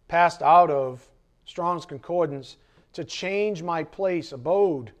passed out of Strong's Concordance to change my place,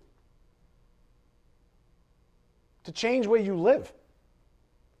 abode. To change where you live.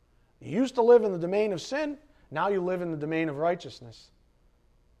 You used to live in the domain of sin, now you live in the domain of righteousness.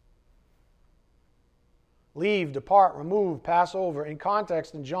 Leave, depart, remove, pass over. In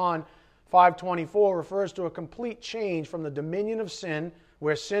context, in John 5:24 refers to a complete change from the dominion of sin,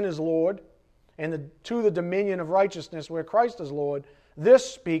 where sin is Lord, and to the dominion of righteousness, where Christ is Lord.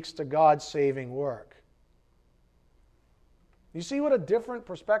 This speaks to God's saving work. You see what a different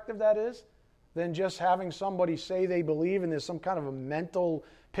perspective that is than just having somebody say they believe and there's some kind of a mental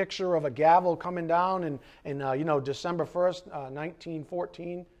picture of a gavel coming down in December 1st,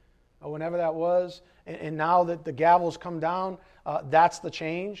 1914, or whenever that was. And now that the gavel's come down, that's the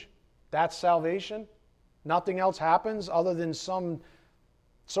change. That's salvation. Nothing else happens other than some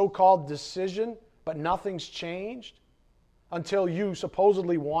so-called decision, but nothing's changed until you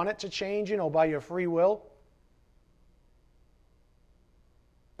supposedly want it to change, by your free will.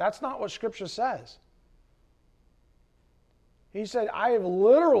 That's not what Scripture says. He said, I have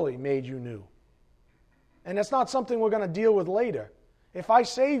literally made you new. And that's not something we're going to deal with later. If I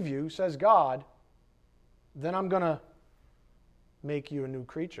save you, says God, then I'm going to make you a new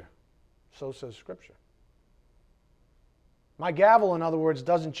creature. So says Scripture. My gavel, in other words,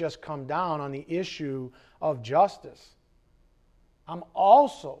 doesn't just come down on the issue of justice. I'm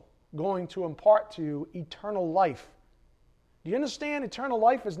also going to impart to you eternal life. Do you understand? Eternal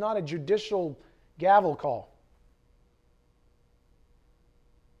life is not a judicial gavel call.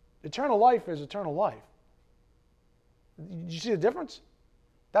 Eternal life is eternal life. Do you see the difference?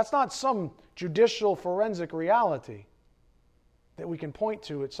 That's not some judicial forensic reality that we can point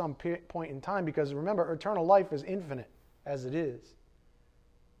to at some point in time, because remember, eternal life is infinite as it is.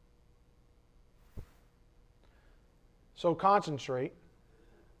 So concentrate.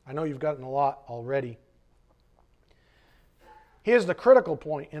 I know you've gotten a lot already. Here's the critical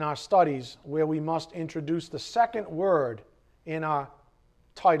point in our studies where we must introduce the second word in our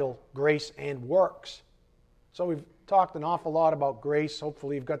title, Grace and Works. So we've talked an awful lot about grace.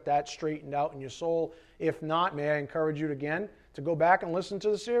 Hopefully you've got that straightened out in your soul. If not, may I encourage you again to go back and listen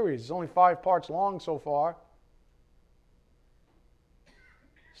to the series. It's only 5 parts long so far.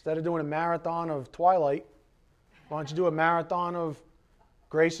 Instead of doing a marathon of Twilight, why don't you do a marathon of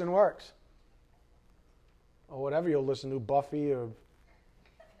Grace and Works? or whatever you'll listen to, Buffy or...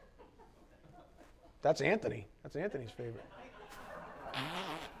 That's Anthony. That's Anthony's favorite.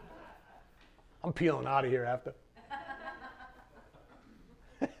 I'm peeling out of here after.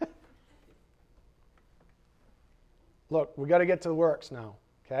 Look, we got to get to the works now,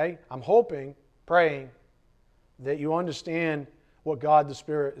 okay? I'm hoping, praying, that you understand what God the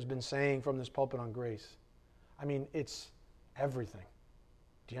Spirit has been saying from this pulpit on grace. I mean, it's everything.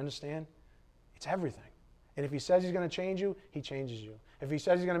 Do you understand? It's everything. And if He says He's going to change you, He changes you. If He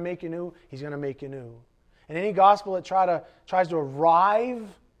says He's going to make you new, He's going to make you new. And any gospel that tries to arrive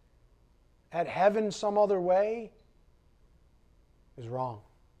at heaven some other way is wrong.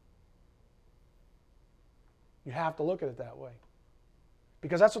 You have to look at it that way.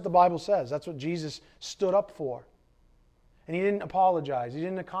 Because that's what the Bible says. That's what Jesus stood up for. And He didn't apologize. He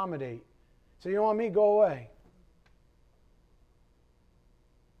didn't accommodate. He said, you don't want me? Go away.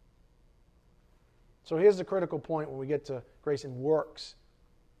 So here's the critical point when we get to grace and works.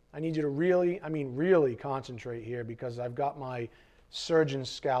 I need you to really concentrate here, because I've got my surgeon's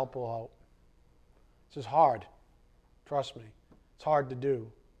scalpel out. This is hard. Trust me. It's hard to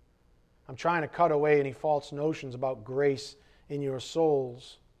do. I'm trying to cut away any false notions about grace in your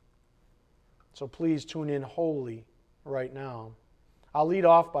souls. So please tune in wholly right now. I'll lead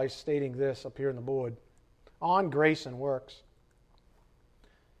off by stating this up here on the board. On grace and works.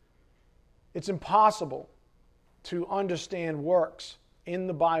 It's impossible to understand works in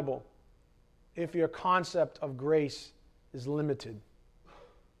the Bible if your concept of grace is limited.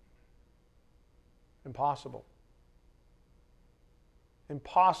 Impossible.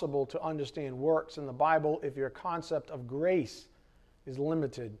 Impossible to understand works in the Bible if your concept of grace is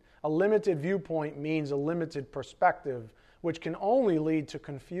limited. A limited viewpoint means a limited perspective, which can only lead to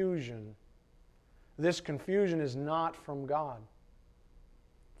confusion. This confusion is not from God.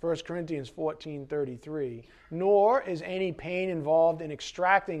 1 Corinthians 14:33. Nor is any pain involved in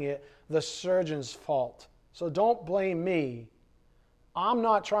extracting it the surgeon's fault. So don't blame me. I'm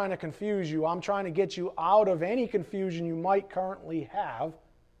not trying to confuse you. I'm trying to get you out of any confusion you might currently have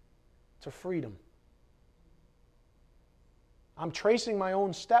to freedom. I'm tracing my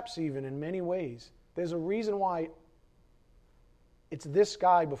own steps even in many ways. There's a reason why it's this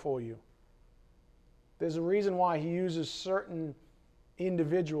guy before you. There's a reason why He uses certain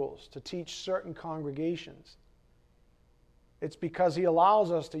individuals to teach certain congregations. It's because He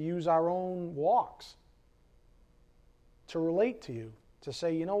allows us to use our own walks to relate to you, to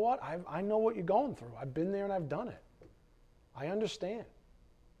say, you know what, I know what you're going through. I've been there and I've done it. I understand.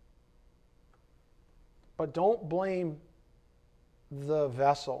 But don't blame the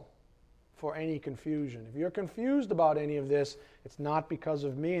vessel for any confusion. If you're confused about any of this, it's not because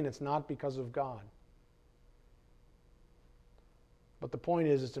of me and it's not because of God. But the point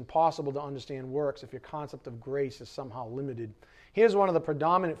is, it's impossible to understand works if your concept of grace is somehow limited. Here's one of the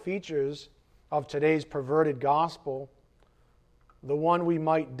predominant features of today's perverted gospel, the one we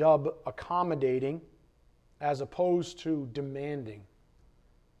might dub accommodating as opposed to demanding.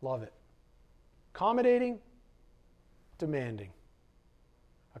 Love it. Accommodating, demanding.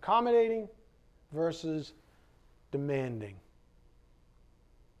 Accommodating versus demanding.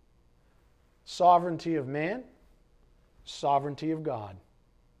 Sovereignty of man, sovereignty of God.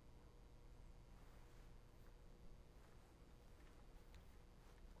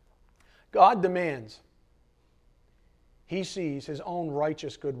 God demands. He sees His own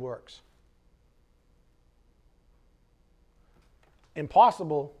righteous good works.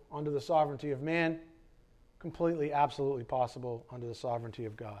 Impossible under the sovereignty of man, completely, absolutely possible under the sovereignty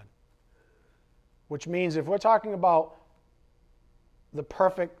of God. Which means if we're talking about the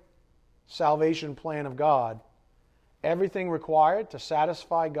perfect salvation plan of God, everything required to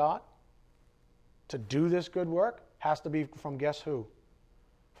satisfy God, to do this good work, has to be from guess who?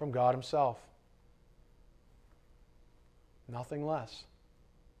 From God Himself. Nothing less.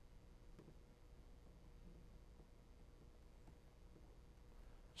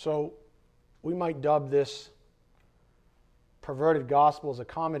 So we might dub this perverted gospel as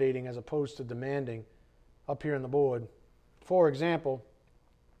accommodating as opposed to demanding up here on the board. For example,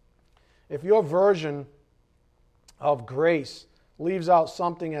 if your version of grace leaves out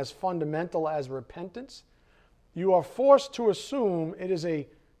something as fundamental as repentance, you are forced to assume it is a,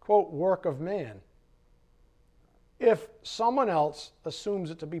 quote, work of man, if someone else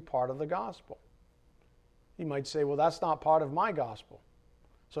assumes it to be part of the gospel. You might say, well, that's not part of my gospel,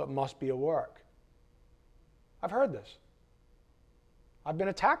 so it must be a work. I've heard this. I've been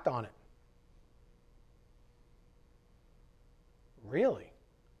attacked on it. Really?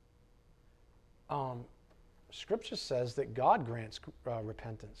 Scripture says that God grants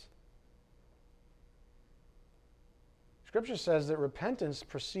repentance. Scripture says that repentance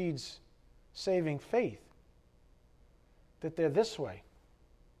precedes saving faith. That they're this way.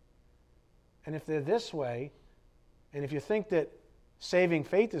 And if they're this way, and if you think that saving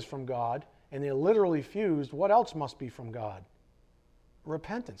faith is from God, and they're literally fused, what else must be from God?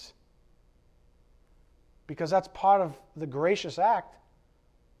 Repentance. Because that's part of the gracious act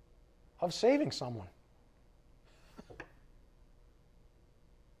of saving someone.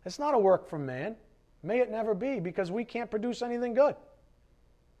 It's not a work from man. May it never be, because we can't produce anything good.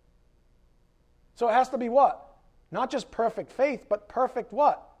 So it has to be what? Not just perfect faith, but perfect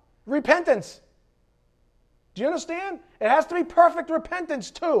what? Repentance. Do you understand? It has to be perfect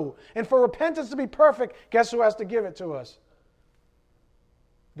repentance too. And for repentance to be perfect, guess who has to give it to us?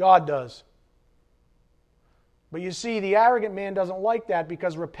 God does. But you see, the arrogant man doesn't like that,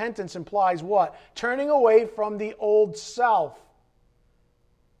 because repentance implies what? Turning away from the old self.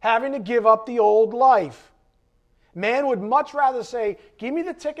 Having to give up the old life. Man would much rather say, give me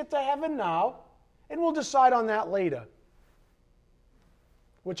the ticket to heaven now, and we'll decide on that later.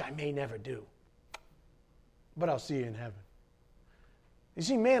 Which I may never do. But I'll see you in heaven. You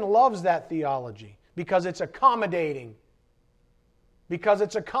see, man loves that theology because it's accommodating. Because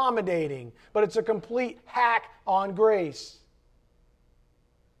it's accommodating, but it's a complete hack on grace.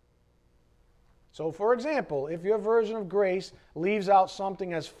 So, for example, if your version of grace leaves out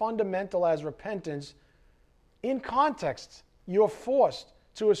something as fundamental as repentance, in context, you're forced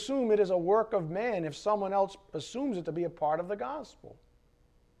to assume it is a work of man if someone else assumes it to be a part of the gospel.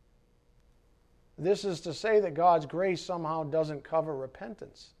 This is to say that God's grace somehow doesn't cover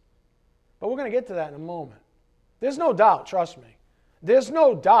repentance. But we're going to get to that in a moment. There's no doubt, trust me, there's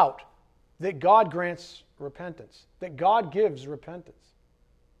no doubt that God grants repentance, that God gives repentance.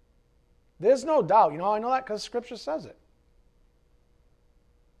 There's no doubt. You know, I know that because Scripture says it.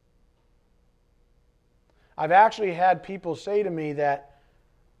 I've actually had people say to me that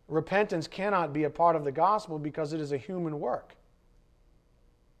repentance cannot be a part of the gospel because it is a human work.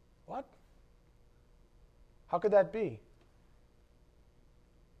 What? How could that be?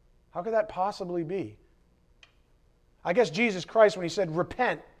 How could that possibly be? I guess Jesus Christ, when he said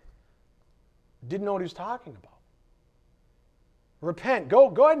repent, didn't know what he was talking about. Repent.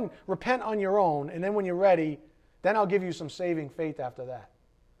 Go ahead and repent on your own, and then when you're ready, then I'll give you some saving faith after that.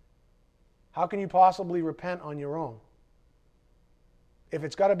 How can you possibly repent on your own if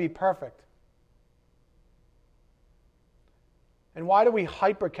it's got to be perfect? And why do we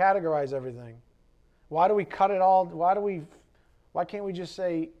hyper-categorize everything? Why do we cut it all? Why can't we just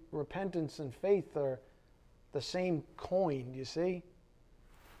say repentance and faith are the same coin, you see?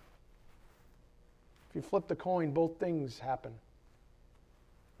 If you flip the coin, both things happen.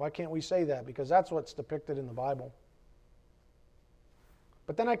 Why can't we say that? Because that's what's depicted in the Bible.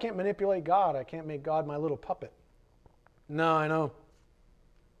 But then I can't manipulate God. I can't make God my little puppet. No, I know.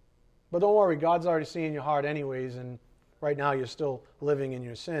 But don't worry, God's already seeing your heart anyways, and right now you're still living in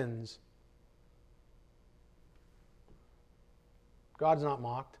your sins. God's not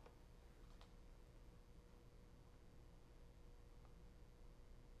mocked.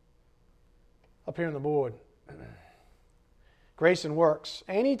 Up here on the board. Grace and works.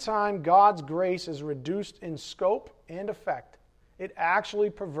 Anytime God's grace is reduced in scope and effect, it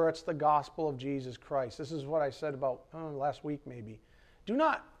actually perverts the gospel of Jesus Christ. This is what I said about last week maybe. Do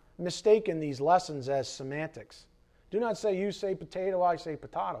not mistake in these lessons as semantics. Do not say you say potato, I say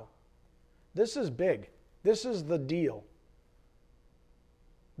potato. This is big. This is the deal.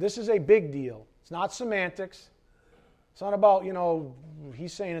 This is a big deal. It's not semantics. It's not about,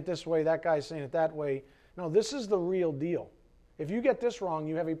 he's saying it this way, that guy's saying it that way. No, this is the real deal. If you get this wrong,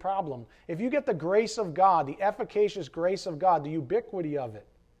 you have a problem. If you get the grace of God, the efficacious grace of God, the ubiquity of it,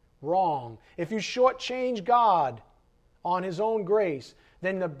 wrong. If you shortchange God on His own grace,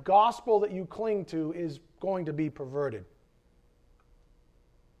 then the gospel that you cling to is going to be perverted.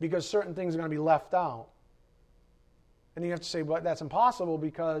 Because certain things are going to be left out. And you have to say, but that's impossible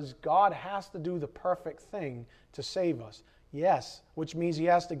because God has to do the perfect thing to save us. Yes, which means He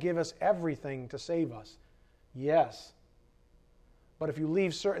has to give us everything to save us. Yes. But if you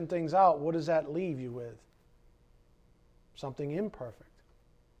leave certain things out, what does that leave you with? Something imperfect.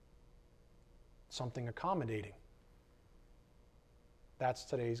 Something accommodating. That's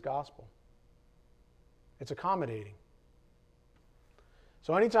today's gospel. It's accommodating.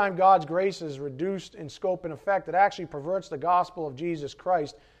 So anytime God's grace is reduced in scope and effect, it actually perverts the gospel of Jesus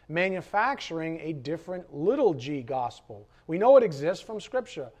Christ, manufacturing a different little g gospel. We know it exists from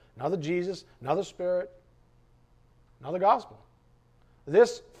Scripture. Another Jesus, another Spirit, another gospel.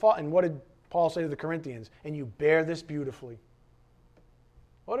 And what did Paul say to the Corinthians? And you bear this beautifully.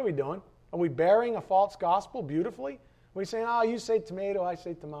 What are we doing? Are we bearing a false gospel beautifully? We say, oh, you say tomato, I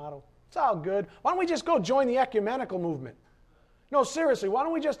say tomato. It's all good. Why don't we just go join the ecumenical movement? No, seriously, why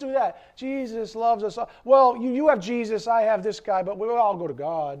don't we just do that? Jesus loves us all. Well, you have Jesus, I have this guy, but we'll all go to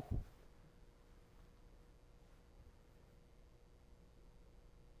God.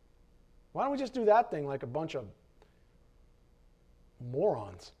 Why don't we just do that thing like a bunch of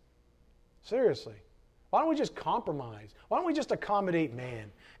morons? Seriously. Why don't we just compromise? Why don't we just accommodate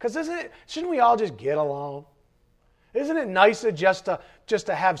man? Because shouldn't we all just get along? Isn't it nicer just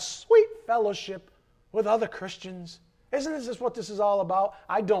to have sweet fellowship with other Christians? Isn't this what this is all about?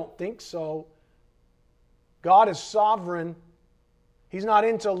 I don't think so. God is sovereign. He's not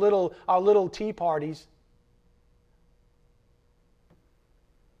into our little tea parties.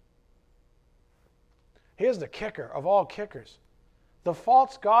 Here's the kicker of all kickers. The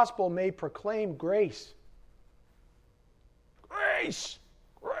false gospel may proclaim grace. Grace!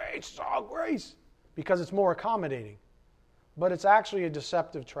 Grace! It's all grace. Because it's more accommodating. But it's actually a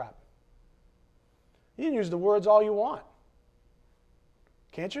deceptive trap. You can use the words all you want.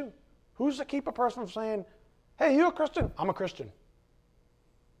 Can't you? Who's to keep a person from saying, hey, you a Christian? I'm a Christian.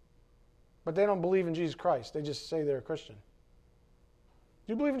 But they don't believe in Jesus Christ. They just say they're a Christian.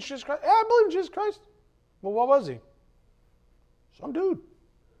 Do you believe in Jesus Christ? Yeah, I believe in Jesus Christ. Well, what was he? Some dude.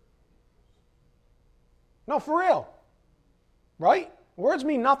 No, for real. Right? Words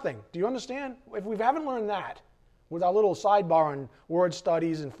mean nothing. Do you understand? If we haven't learned that with our little sidebar on word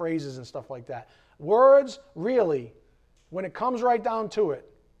studies and phrases and stuff like that, words really, when it comes right down to it,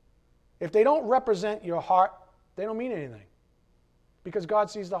 if they don't represent your heart, they don't mean anything. Because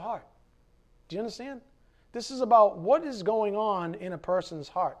God sees the heart. Do you understand? This is about what is going on in a person's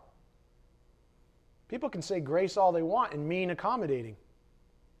heart. People can say grace all they want and mean accommodating.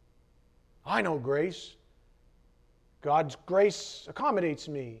 I know grace. God's grace accommodates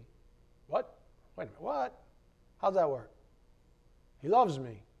me. What? Wait a minute, what? How's that work? He loves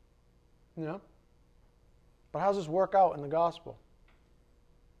me. You know? But how does this work out in the gospel?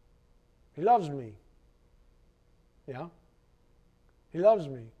 He loves me. Yeah? He loves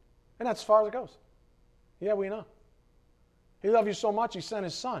me. And that's as far as it goes. Yeah, we know. He loved you so much, he sent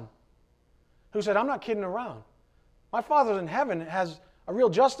his son, who said, I'm not kidding around. My Father in heaven has a real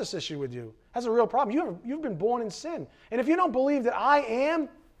justice issue with you, has a real problem. You've been born in sin. And if you don't believe that I am,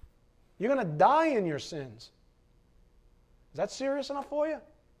 you're going to die in your sins. Is that serious enough for you?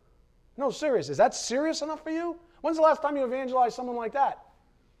 No, serious. Is that serious enough for you? When's the last time you evangelized someone like that?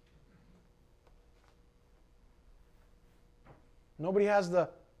 Nobody has the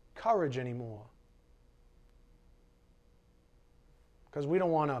courage anymore. Because we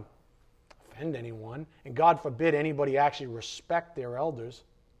don't want to offend anyone. And God forbid anybody actually respect their elders.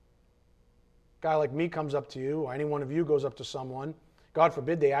 A guy like me comes up to you, or any one of you goes up to someone. God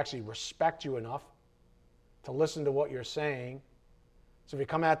forbid they actually respect you enough to listen to what you're saying. So if you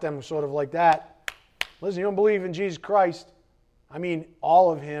come at them sort of like that, listen, you don't believe in Jesus Christ, I mean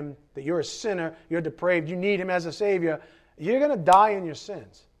all of him, that you're a sinner, you're depraved, you need him as a Savior, you're going to die in your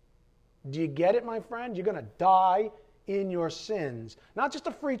sins. Do you get it, my friend? You're going to die in your sins. Not just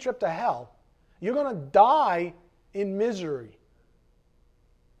a free trip to hell. You're going to die in misery.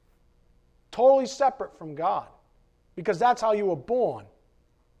 Totally separate from God. Because that's how you were born.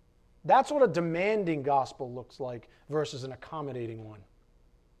 That's what a demanding gospel looks like versus an accommodating one.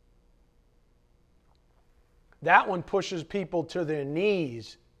 That one pushes people to their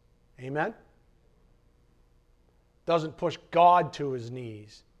knees. Amen? Doesn't push God to his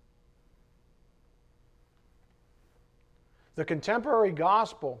knees. The contemporary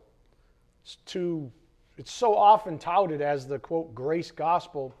gospel, it's so often touted as the, quote, grace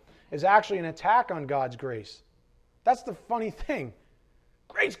gospel, is actually an attack on God's grace. That's the funny thing.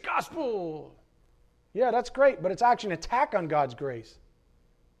 Grace gospel! Yeah, that's great, but it's actually an attack on God's grace.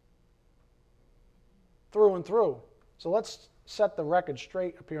 Through and through. So let's set the record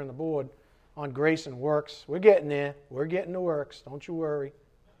straight up here on the board on grace and works. We're getting there. We're getting to works. Don't you worry.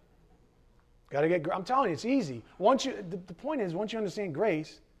 Got to get. I'm telling you, it's easy. The point is, once you understand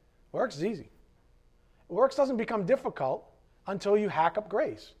grace, works is easy. Works doesn't become difficult until you hack up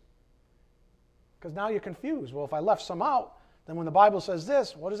grace. Because now you're confused. Well, if I left some out, then when the Bible says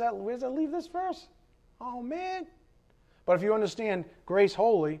this, where does that leave this verse? Oh, man. But if you understand grace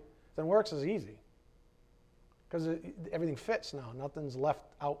wholly, then works is easy. Because everything fits now. Nothing's left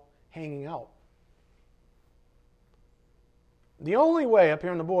out, hanging out. The only way, up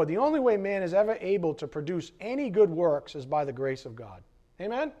here on the board, the only way man is ever able to produce any good works is by the grace of God.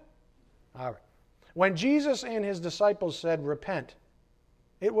 Amen? All right. When Jesus and his disciples said, repent,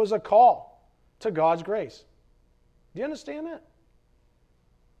 it was a call to God's grace. Do you understand that?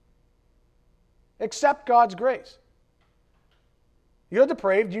 Accept God's grace. You're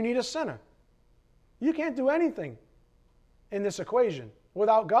depraved, you need a sinner. You can't do anything in this equation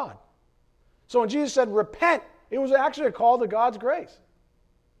without God. So when Jesus said, repent, it was actually a call to God's grace.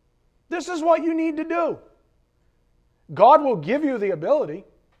 This is what you need to do. God will give you the ability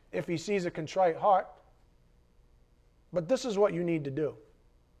if He sees a contrite heart. But this is what you need to do.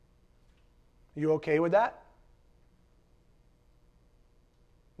 You okay with that?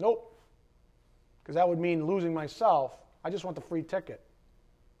 Nope. Because that would mean losing myself. I just want the free ticket.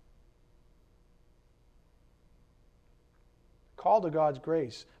 Call to God's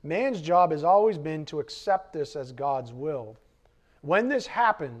grace. Man's job has always been to accept this as God's will. When this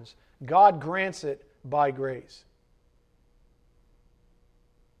happens, God grants it by grace.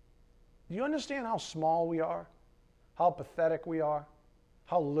 Do you understand how small we are? How pathetic we are?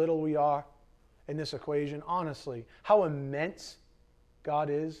 How little we are in this equation? Honestly, how immense God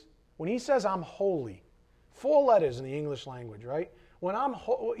is. When He says, I'm holy, 4 letters in the English language, right?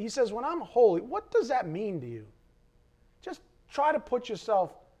 He says, when I'm holy, what does that mean to you? Just try to put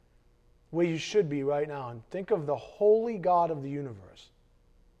yourself where you should be right now and think of the holy God of the universe.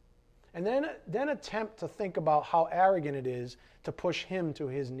 And then attempt to think about how arrogant it is to push Him to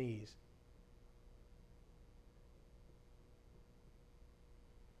His knees.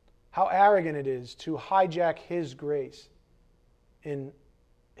 How arrogant it is to hijack His grace in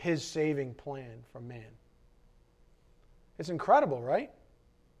His saving plan for man. It's incredible, right?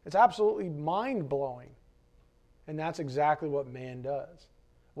 It's absolutely mind-blowing. And that's exactly what man does.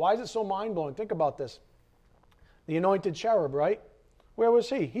 Why is it so mind-blowing? Think about this. The anointed cherub, right? Where was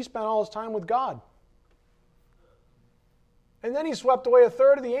he? He spent all his time with God. And then he swept away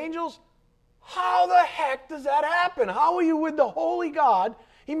 1/3 of the angels? How the heck does that happen? How are you with the holy God?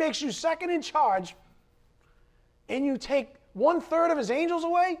 He makes you second in charge, and you take 1/3 of His angels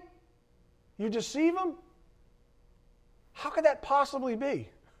away? You deceive Him? How could that possibly be?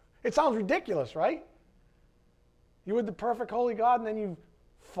 It sounds ridiculous, right? You with the perfect holy God, and then you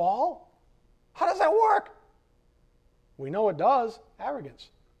fall? How does that work? We know it does.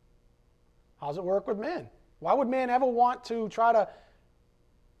 Arrogance. How does it work with man? Why would man ever want to try to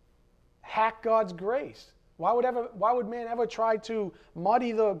hack God's grace? Why would man ever try to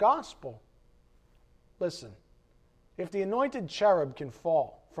muddy the gospel? Listen, if the anointed cherub can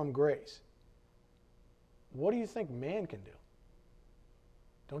fall from grace, what do you think man can do?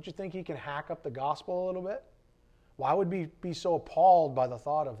 Don't you think he can hack up the gospel a little bit? Why would he be so appalled by the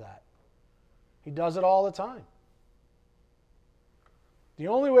thought of that? He does it all the time. The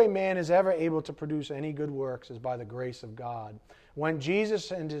only way man is ever able to produce any good works is by the grace of God. When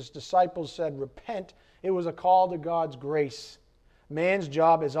Jesus and His disciples said, repent, it was a call to God's grace. Man's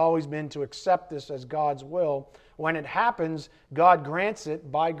job has always been to accept this as God's will. When it happens, God grants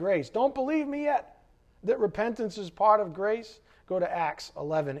it by grace. Don't believe me yet that repentance is part of grace? Go to Acts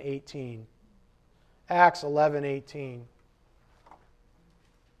 11:18. Acts 11:18.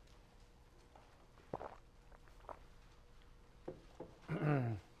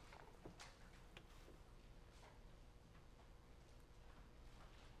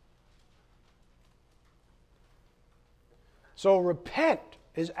 So repent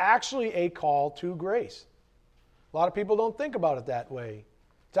is actually a call to grace. A lot of people don't think about it that way.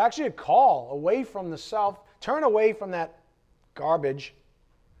 It's actually a call away from the self. Turn away from that garbage,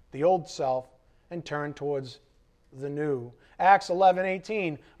 the old self, and turn towards the new. Acts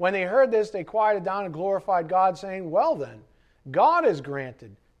 11:18. When they heard this, they quieted down and glorified God, saying, well then, God has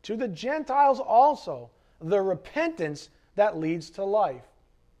granted to the Gentiles also the repentance that leads to life.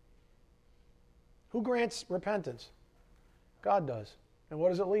 Who grants repentance? God does. And what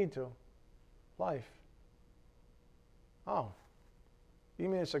does it lead to? Life. Oh. You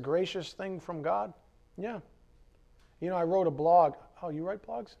mean it's a gracious thing from God? Yeah. You know, I wrote a blog. Oh, you write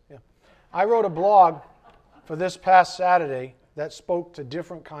blogs? Yeah. I wrote a blog for this past Saturday that spoke to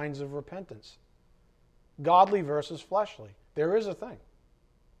different kinds of repentance. Godly versus fleshly. There is a thing.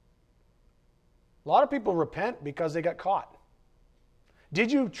 A lot of people repent because they got caught.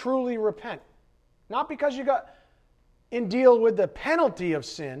 Did you truly repent? Not because you got in deal with the penalty of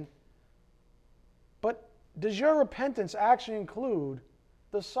sin, but does your repentance actually include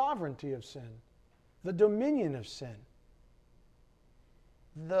the sovereignty of sin, the dominion of sin,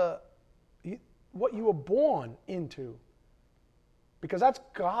 what you were born into? Because that's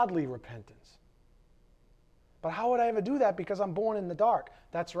godly repentance. But how would I ever do that? Because I'm born in the dark.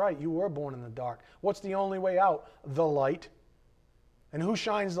 That's right, you were born in the dark. What's the only way out? The light. And who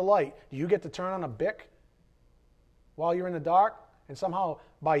shines the light? Do you get to turn on a Bic while you're in the dark and somehow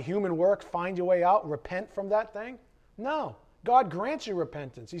by human work find your way out, repent from that thing? No. God grants you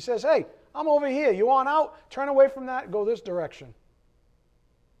repentance. He says, hey, I'm over here. You want out? Turn away from that, go this direction.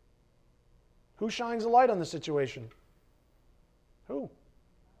 Who shines the light on the situation? Who?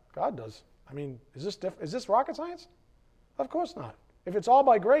 God does. I mean, is this rocket science? Of course not. If it's all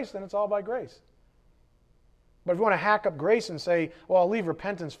by grace, then it's all by grace. But if you want to hack up grace and say, well, I'll leave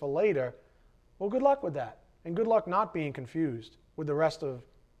repentance for later, well, good luck with that. And good luck not being confused with the rest of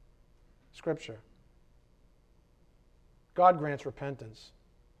Scripture. God grants repentance.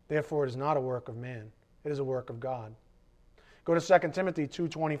 Therefore, it is not a work of man. It is a work of God. Go to 2 Timothy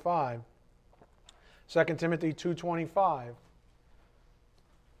 2:25. 2 Timothy 2:25.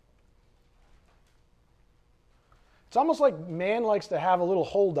 It's almost like man likes to have a little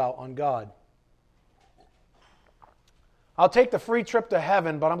holdout on God. I'll take the free trip to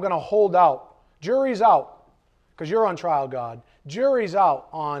heaven, but I'm going to hold out. Jury's out, because you're on trial, God. Jury's out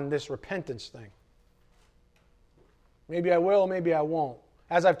on this repentance thing. Maybe I will, maybe I won't.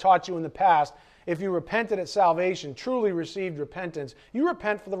 As I've taught you in the past, if you repented at salvation, truly received repentance, you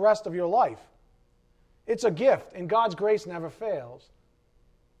repent for the rest of your life. It's a gift, and God's grace never fails.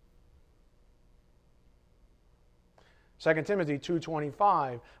 2 Timothy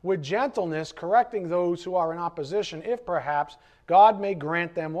 2:25, with gentleness correcting those who are in opposition, if perhaps God may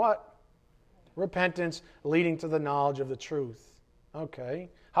grant them what? Repentance leading to the knowledge of the truth.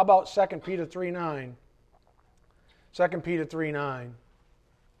 Okay. How about 2 Peter 3:9? 2 Peter 3:9.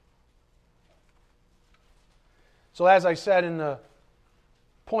 So as I said in the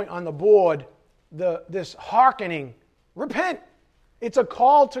point on the board, this hearkening, repent. It's a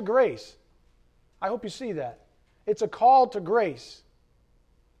call to grace. I hope you see that. It's a call to grace.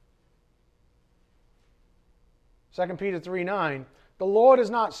 2 Peter 3:9, the Lord is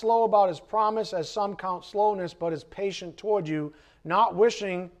not slow about His promise, as some count slowness, but is patient toward you, not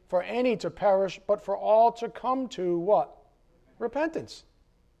wishing for any to perish, but for all to come to what? Repentance.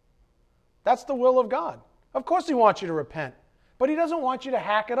 That's the will of God. Of course He wants you to repent, but He doesn't want you to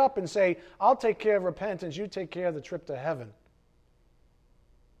hack it up and say, I'll take care of repentance, you take care of the trip to heaven.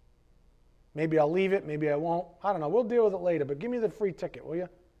 Maybe I'll leave it, maybe I won't. I don't know. We'll deal with it later, but give me the free ticket, will you?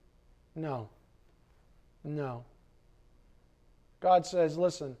 No. No. God says,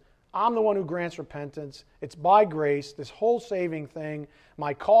 listen, I'm the one who grants repentance. It's by grace, this whole saving thing.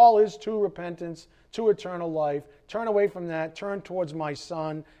 My call is to repentance, to eternal life. Turn away from that, turn towards my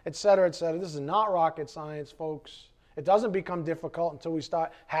Son, etc., etc. This is not rocket science, folks. It doesn't become difficult until we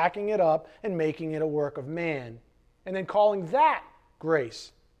start hacking it up and making it a work of man. And then calling that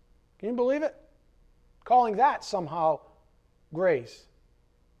grace. Can you believe it? Calling that somehow grace.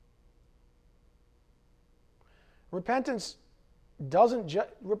 Repentance doesn't just...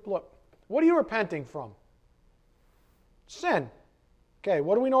 Look, what are you repenting from? Sin. Okay,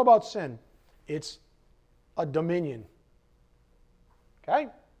 what do we know about sin? It's a dominion. Okay?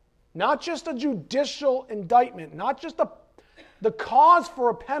 Not just a judicial indictment, not just the cause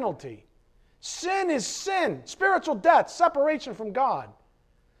for a penalty. Sin is sin. Spiritual death, separation from God.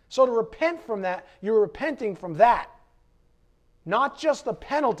 So to repent from that, you're repenting from that. Not just the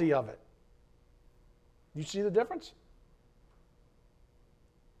penalty of it. You see the difference?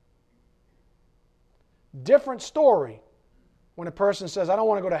 Different story when a person says, I don't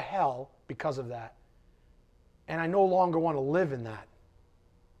want to go to hell because of that. And I no longer want to live in that.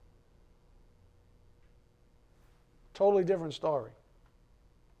 Totally different story.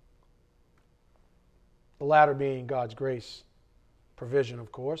 The latter being God's grace. Provision,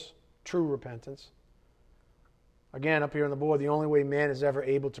 of course. True repentance. Again, up here on the board, the only way man is ever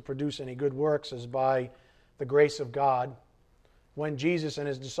able to produce any good works is by the grace of God. When Jesus and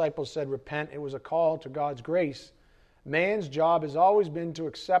His disciples said, repent, it was a call to God's grace. Man's job has always been to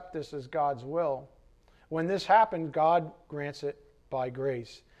accept this as God's will. When this happened, God grants it by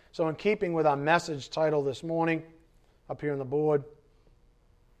grace. So in keeping with our message title this morning, up here on the board,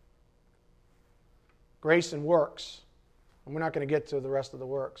 Grace and Works. And we're not going to get to the rest of the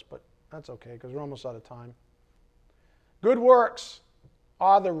works, but that's okay because we're almost out of time. Good works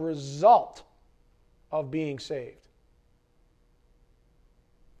are the result of being saved.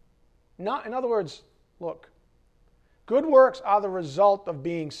 Not, in other words, look, good works are the result of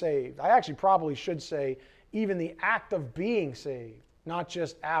being saved. I actually probably should say even the act of being saved, not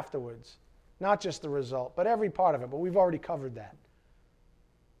just afterwards, not just the result, but every part of it. But we've already covered that.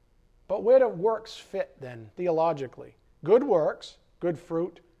 But where do works fit then, theologically? Good works, good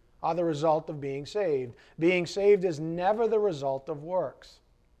fruit, are the result of being saved. Being saved is never the result of works.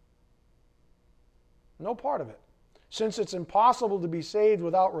 No part of it. Since it's impossible to be saved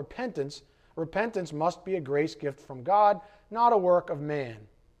without repentance, repentance must be a grace gift from God, not a work of man.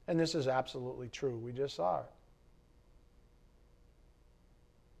 And this is absolutely true. We just saw it.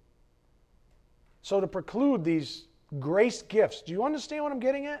 So to preclude these grace gifts, do you understand what I'm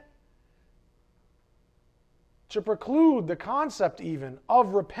getting at? to preclude the concept even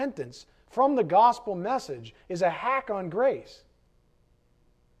of repentance from the gospel message is a hack on grace.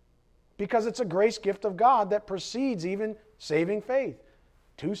 Because it's a grace gift of God that precedes even saving faith.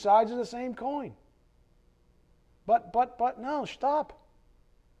 Two sides of the same coin. But no, stop.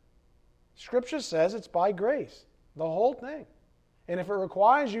 Scripture says it's by grace, the whole thing. And if it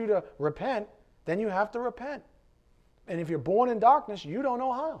requires you to repent, then you have to repent. And if you're born in darkness, you don't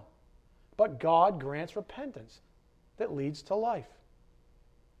know how. But God grants repentance that leads to life.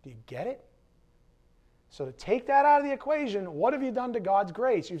 Do you get it? So to take that out of the equation, what have you done to God's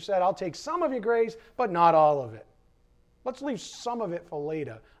grace? You've said, I'll take some of your grace, but not all of it. Let's leave some of it for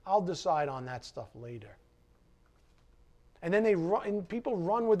later. I'll decide on that stuff later. And then people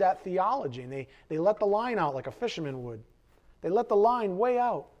run with that theology, and they let the line out like a fisherman would. They let the line way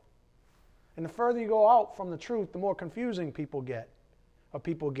out. And the further you go out from the truth, the more confusing people get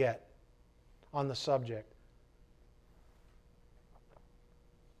on the subject.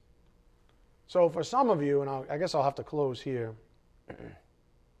 So for some of you, and I guess I'll have to close here.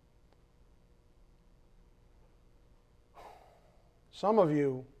 Some of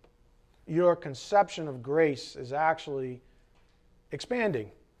you, your conception of grace is actually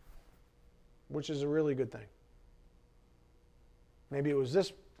expanding, which is a really good thing. Maybe it was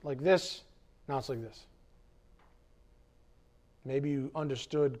this, like this, now it's like this. Maybe you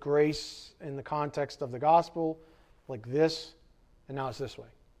understood grace in the context of the gospel like this, and now it's this way.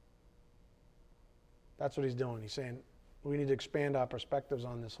 That's what he's doing. He's saying we need to expand our perspectives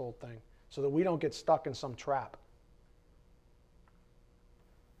on this whole thing so that we don't get stuck in some trap.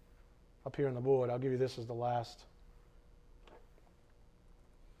 Up here on the board, I'll give you this as the last.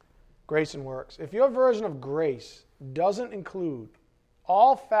 Grace and works. If your version of grace doesn't include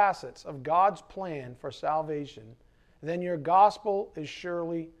all facets of God's plan for salvation, then your gospel is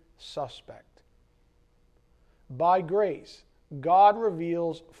surely suspect. By grace, God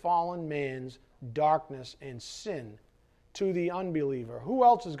reveals fallen man's darkness and sin to the unbeliever. Who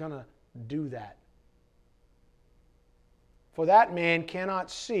else is going to do that? For that man cannot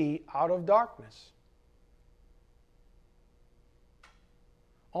see out of darkness.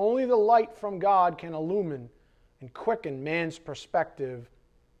 Only the light from God can illumine and quicken man's perspective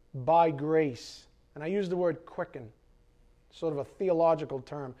by grace. And I use the word quicken, sort of a theological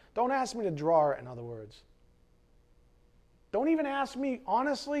term. Don't ask me to draw it, in other words. Don't even ask me,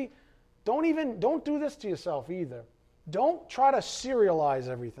 honestly, don't do this to yourself either. Don't try to serialize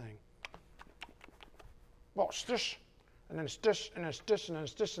everything. Well, it's this, and then it's this, and it's this, and then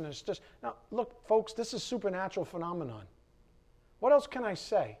it's this, and it's this. Now, look, folks, this is a supernatural phenomenon. What else can I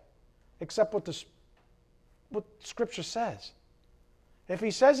say except what Scripture says? If he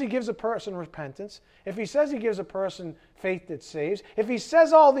says he gives a person repentance, if he says he gives a person faith that saves, if he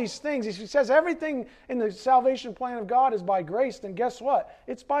says all these things, if he says everything in the salvation plan of God is by grace, then guess what?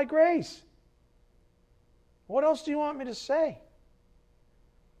 It's by grace. What else do you want me to say?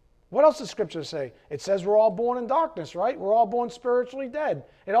 What else does Scripture say? It says we're all born in darkness, right? We're all born spiritually dead.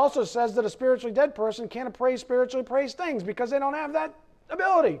 It also says that a spiritually dead person can't appraise spiritually appraised things because they don't have that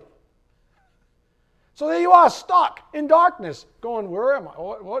ability. So there you are, stuck in darkness, going, where am I?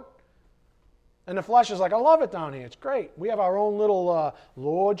 What? And the flesh is like, I love it down here. It's great. We have our own little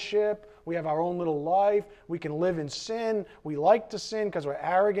lordship. We have our own little life. We can live in sin. We like to sin because we're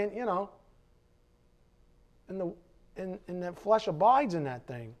arrogant, you know. And the flesh abides in that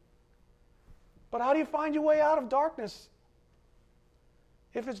thing. But how do you find your way out of darkness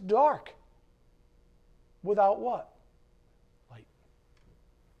if it's dark? Without what?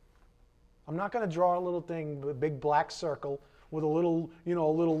 I'm not going to draw a little thing, a big black circle with a little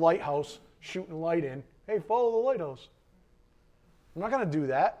lighthouse shooting light in. Hey, follow the lighthouse. I'm not going to do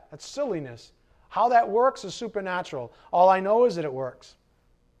that. That's silliness. How that works is supernatural. All I know is that it works.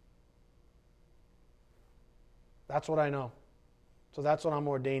 That's what I know. So that's what I'm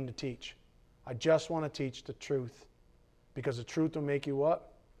ordained to teach. I just want to teach the truth. Because the truth will make you what?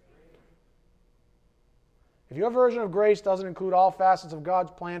 If your version of grace doesn't include all facets of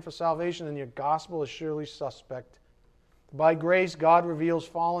God's plan for salvation, then your gospel is surely suspect. By grace, God reveals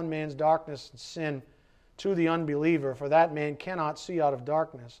fallen man's darkness and sin to the unbeliever, for that man cannot see out of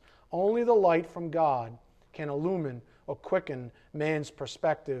darkness. Only the light from God can illumine or quicken man's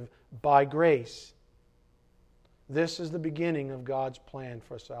perspective by grace. This is the beginning of God's plan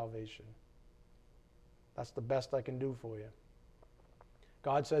for salvation. That's the best I can do for you.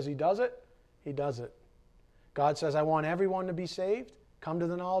 God says He does it, He does it. God says, I want everyone to be saved, come to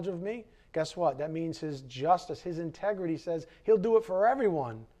the knowledge of me. Guess what? That means His justice, His integrity says He'll do it for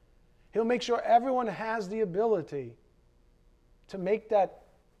everyone. He'll make sure everyone has the ability to make that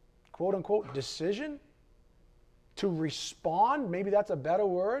quote-unquote decision to respond, maybe that's a better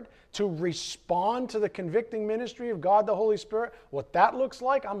word, to respond to the convicting ministry of God the Holy Spirit, what that looks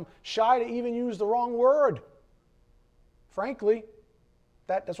like, I'm shy to even use the wrong word. Frankly,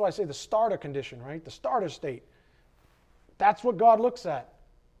 that's why I say the starter condition, right? The starter state. That's what God looks at.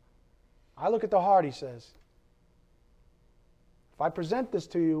 I look at the heart, he says. If I present this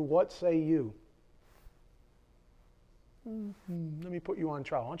to you, what say you? Let me put you on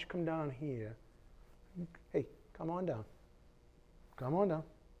trial. Why don't you come down here? Hey, come on down. Come on down.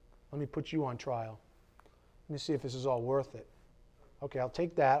 Let me put you on trial. Let me see if this is all worth it. Okay, I'll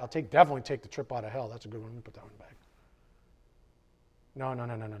take that. Definitely take the trip out of hell. That's a good one. Let me put that one back. No.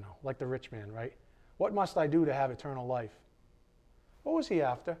 Like the rich man, right? What must I do to have eternal life? What was he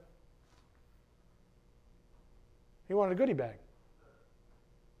after? He wanted a goodie bag.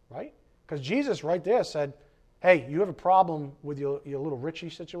 Right? Because Jesus right there said, hey, you have a problem with your little Richie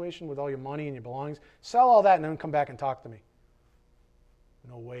situation with all your money and your belongings? Sell all that and then come back and talk to me.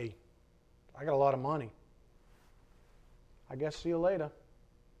 No way. I got a lot of money. I guess see you later.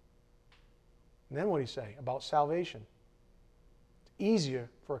 And then what did he say about salvation? It's easier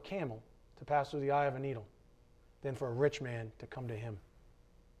for a camel to pass through the eye of a needle than for a rich man to come to him.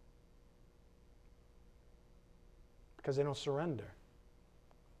 Because they don't surrender.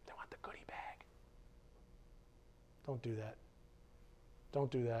 They want the goodie bag. Don't do that.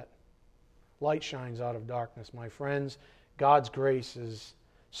 Don't do that. Light shines out of darkness, my friends. God's grace is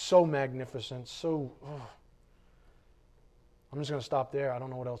so magnificent, so... I'm just going to stop there. I don't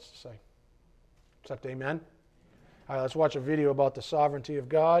know what else to say. Except amen. All right, let's watch a video about the sovereignty of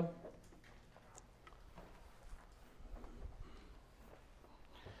God.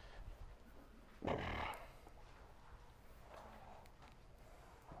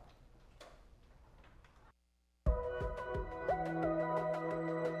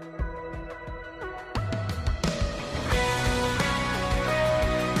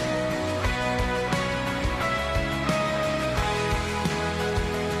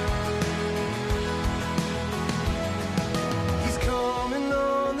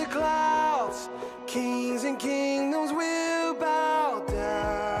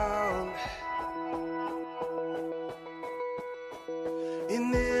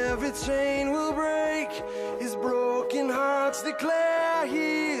 Chain will break, his broken hearts declare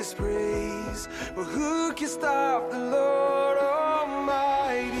his praise. But who can stop the Lord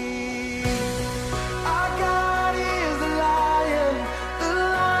Almighty? Our God is the Lion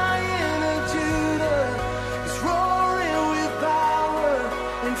of Judah. He's roaring with power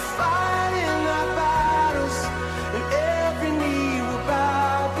and fighting our battles, and every knee will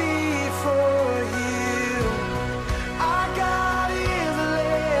bow before him. Our God is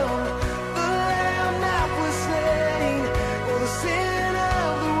sin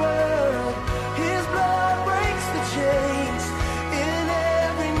of the world, his blood breaks the chains.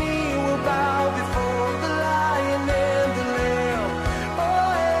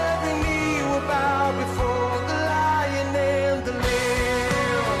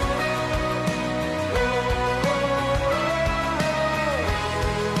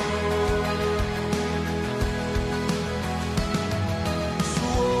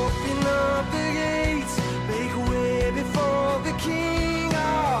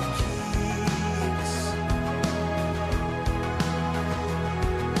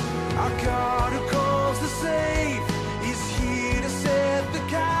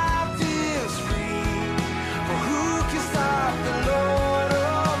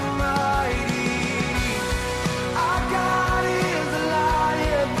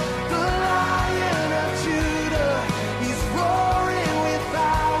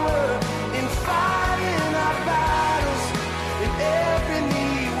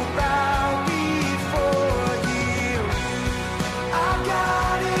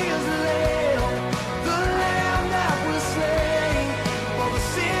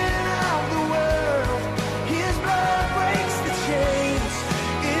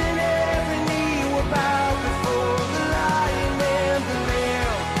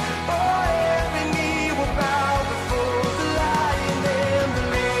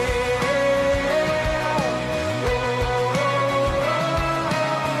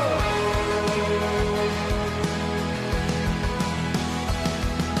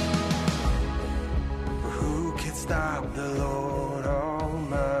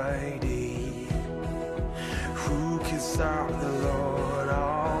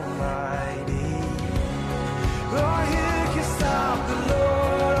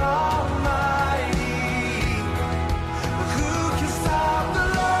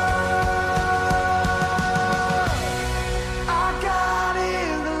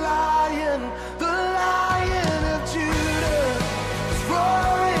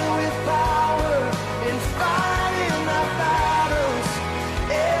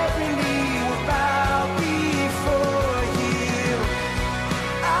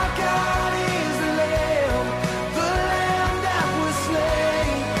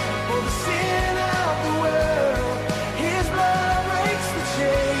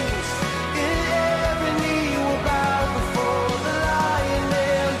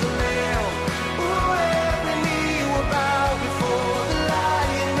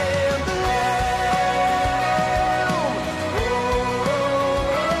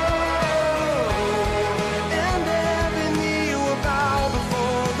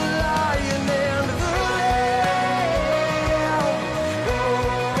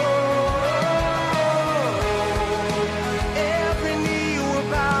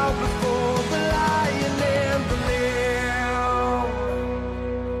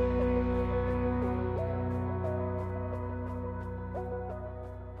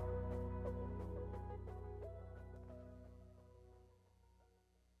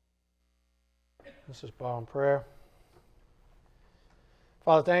 This is bow in prayer.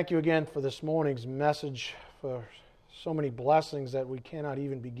 Father, thank you again for this morning's message, for so many blessings that we cannot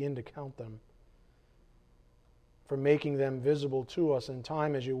even begin to count them, for making them visible to us in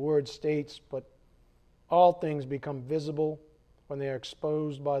time, as your word states, but all things become visible when they are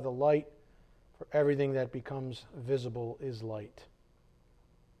exposed by the light, for everything that becomes visible is light.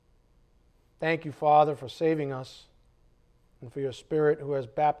 Thank you, Father, for saving us, and for your Spirit who has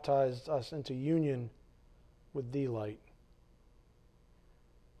baptized us into union with the light.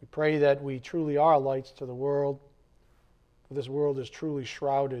 We pray that we truly are lights to the world, for this world is truly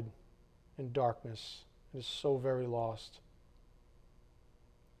shrouded in darkness. It is so very lost.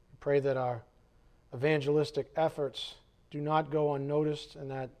 We pray that our evangelistic efforts do not go unnoticed,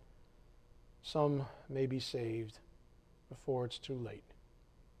 and that some may be saved before it's too late.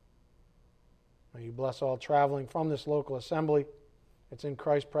 May you bless all traveling from this local assembly. It's in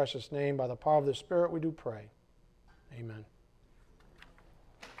Christ's precious name, by the power of the Spirit, we do pray. Amen.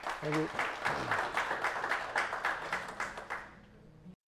 Thank you.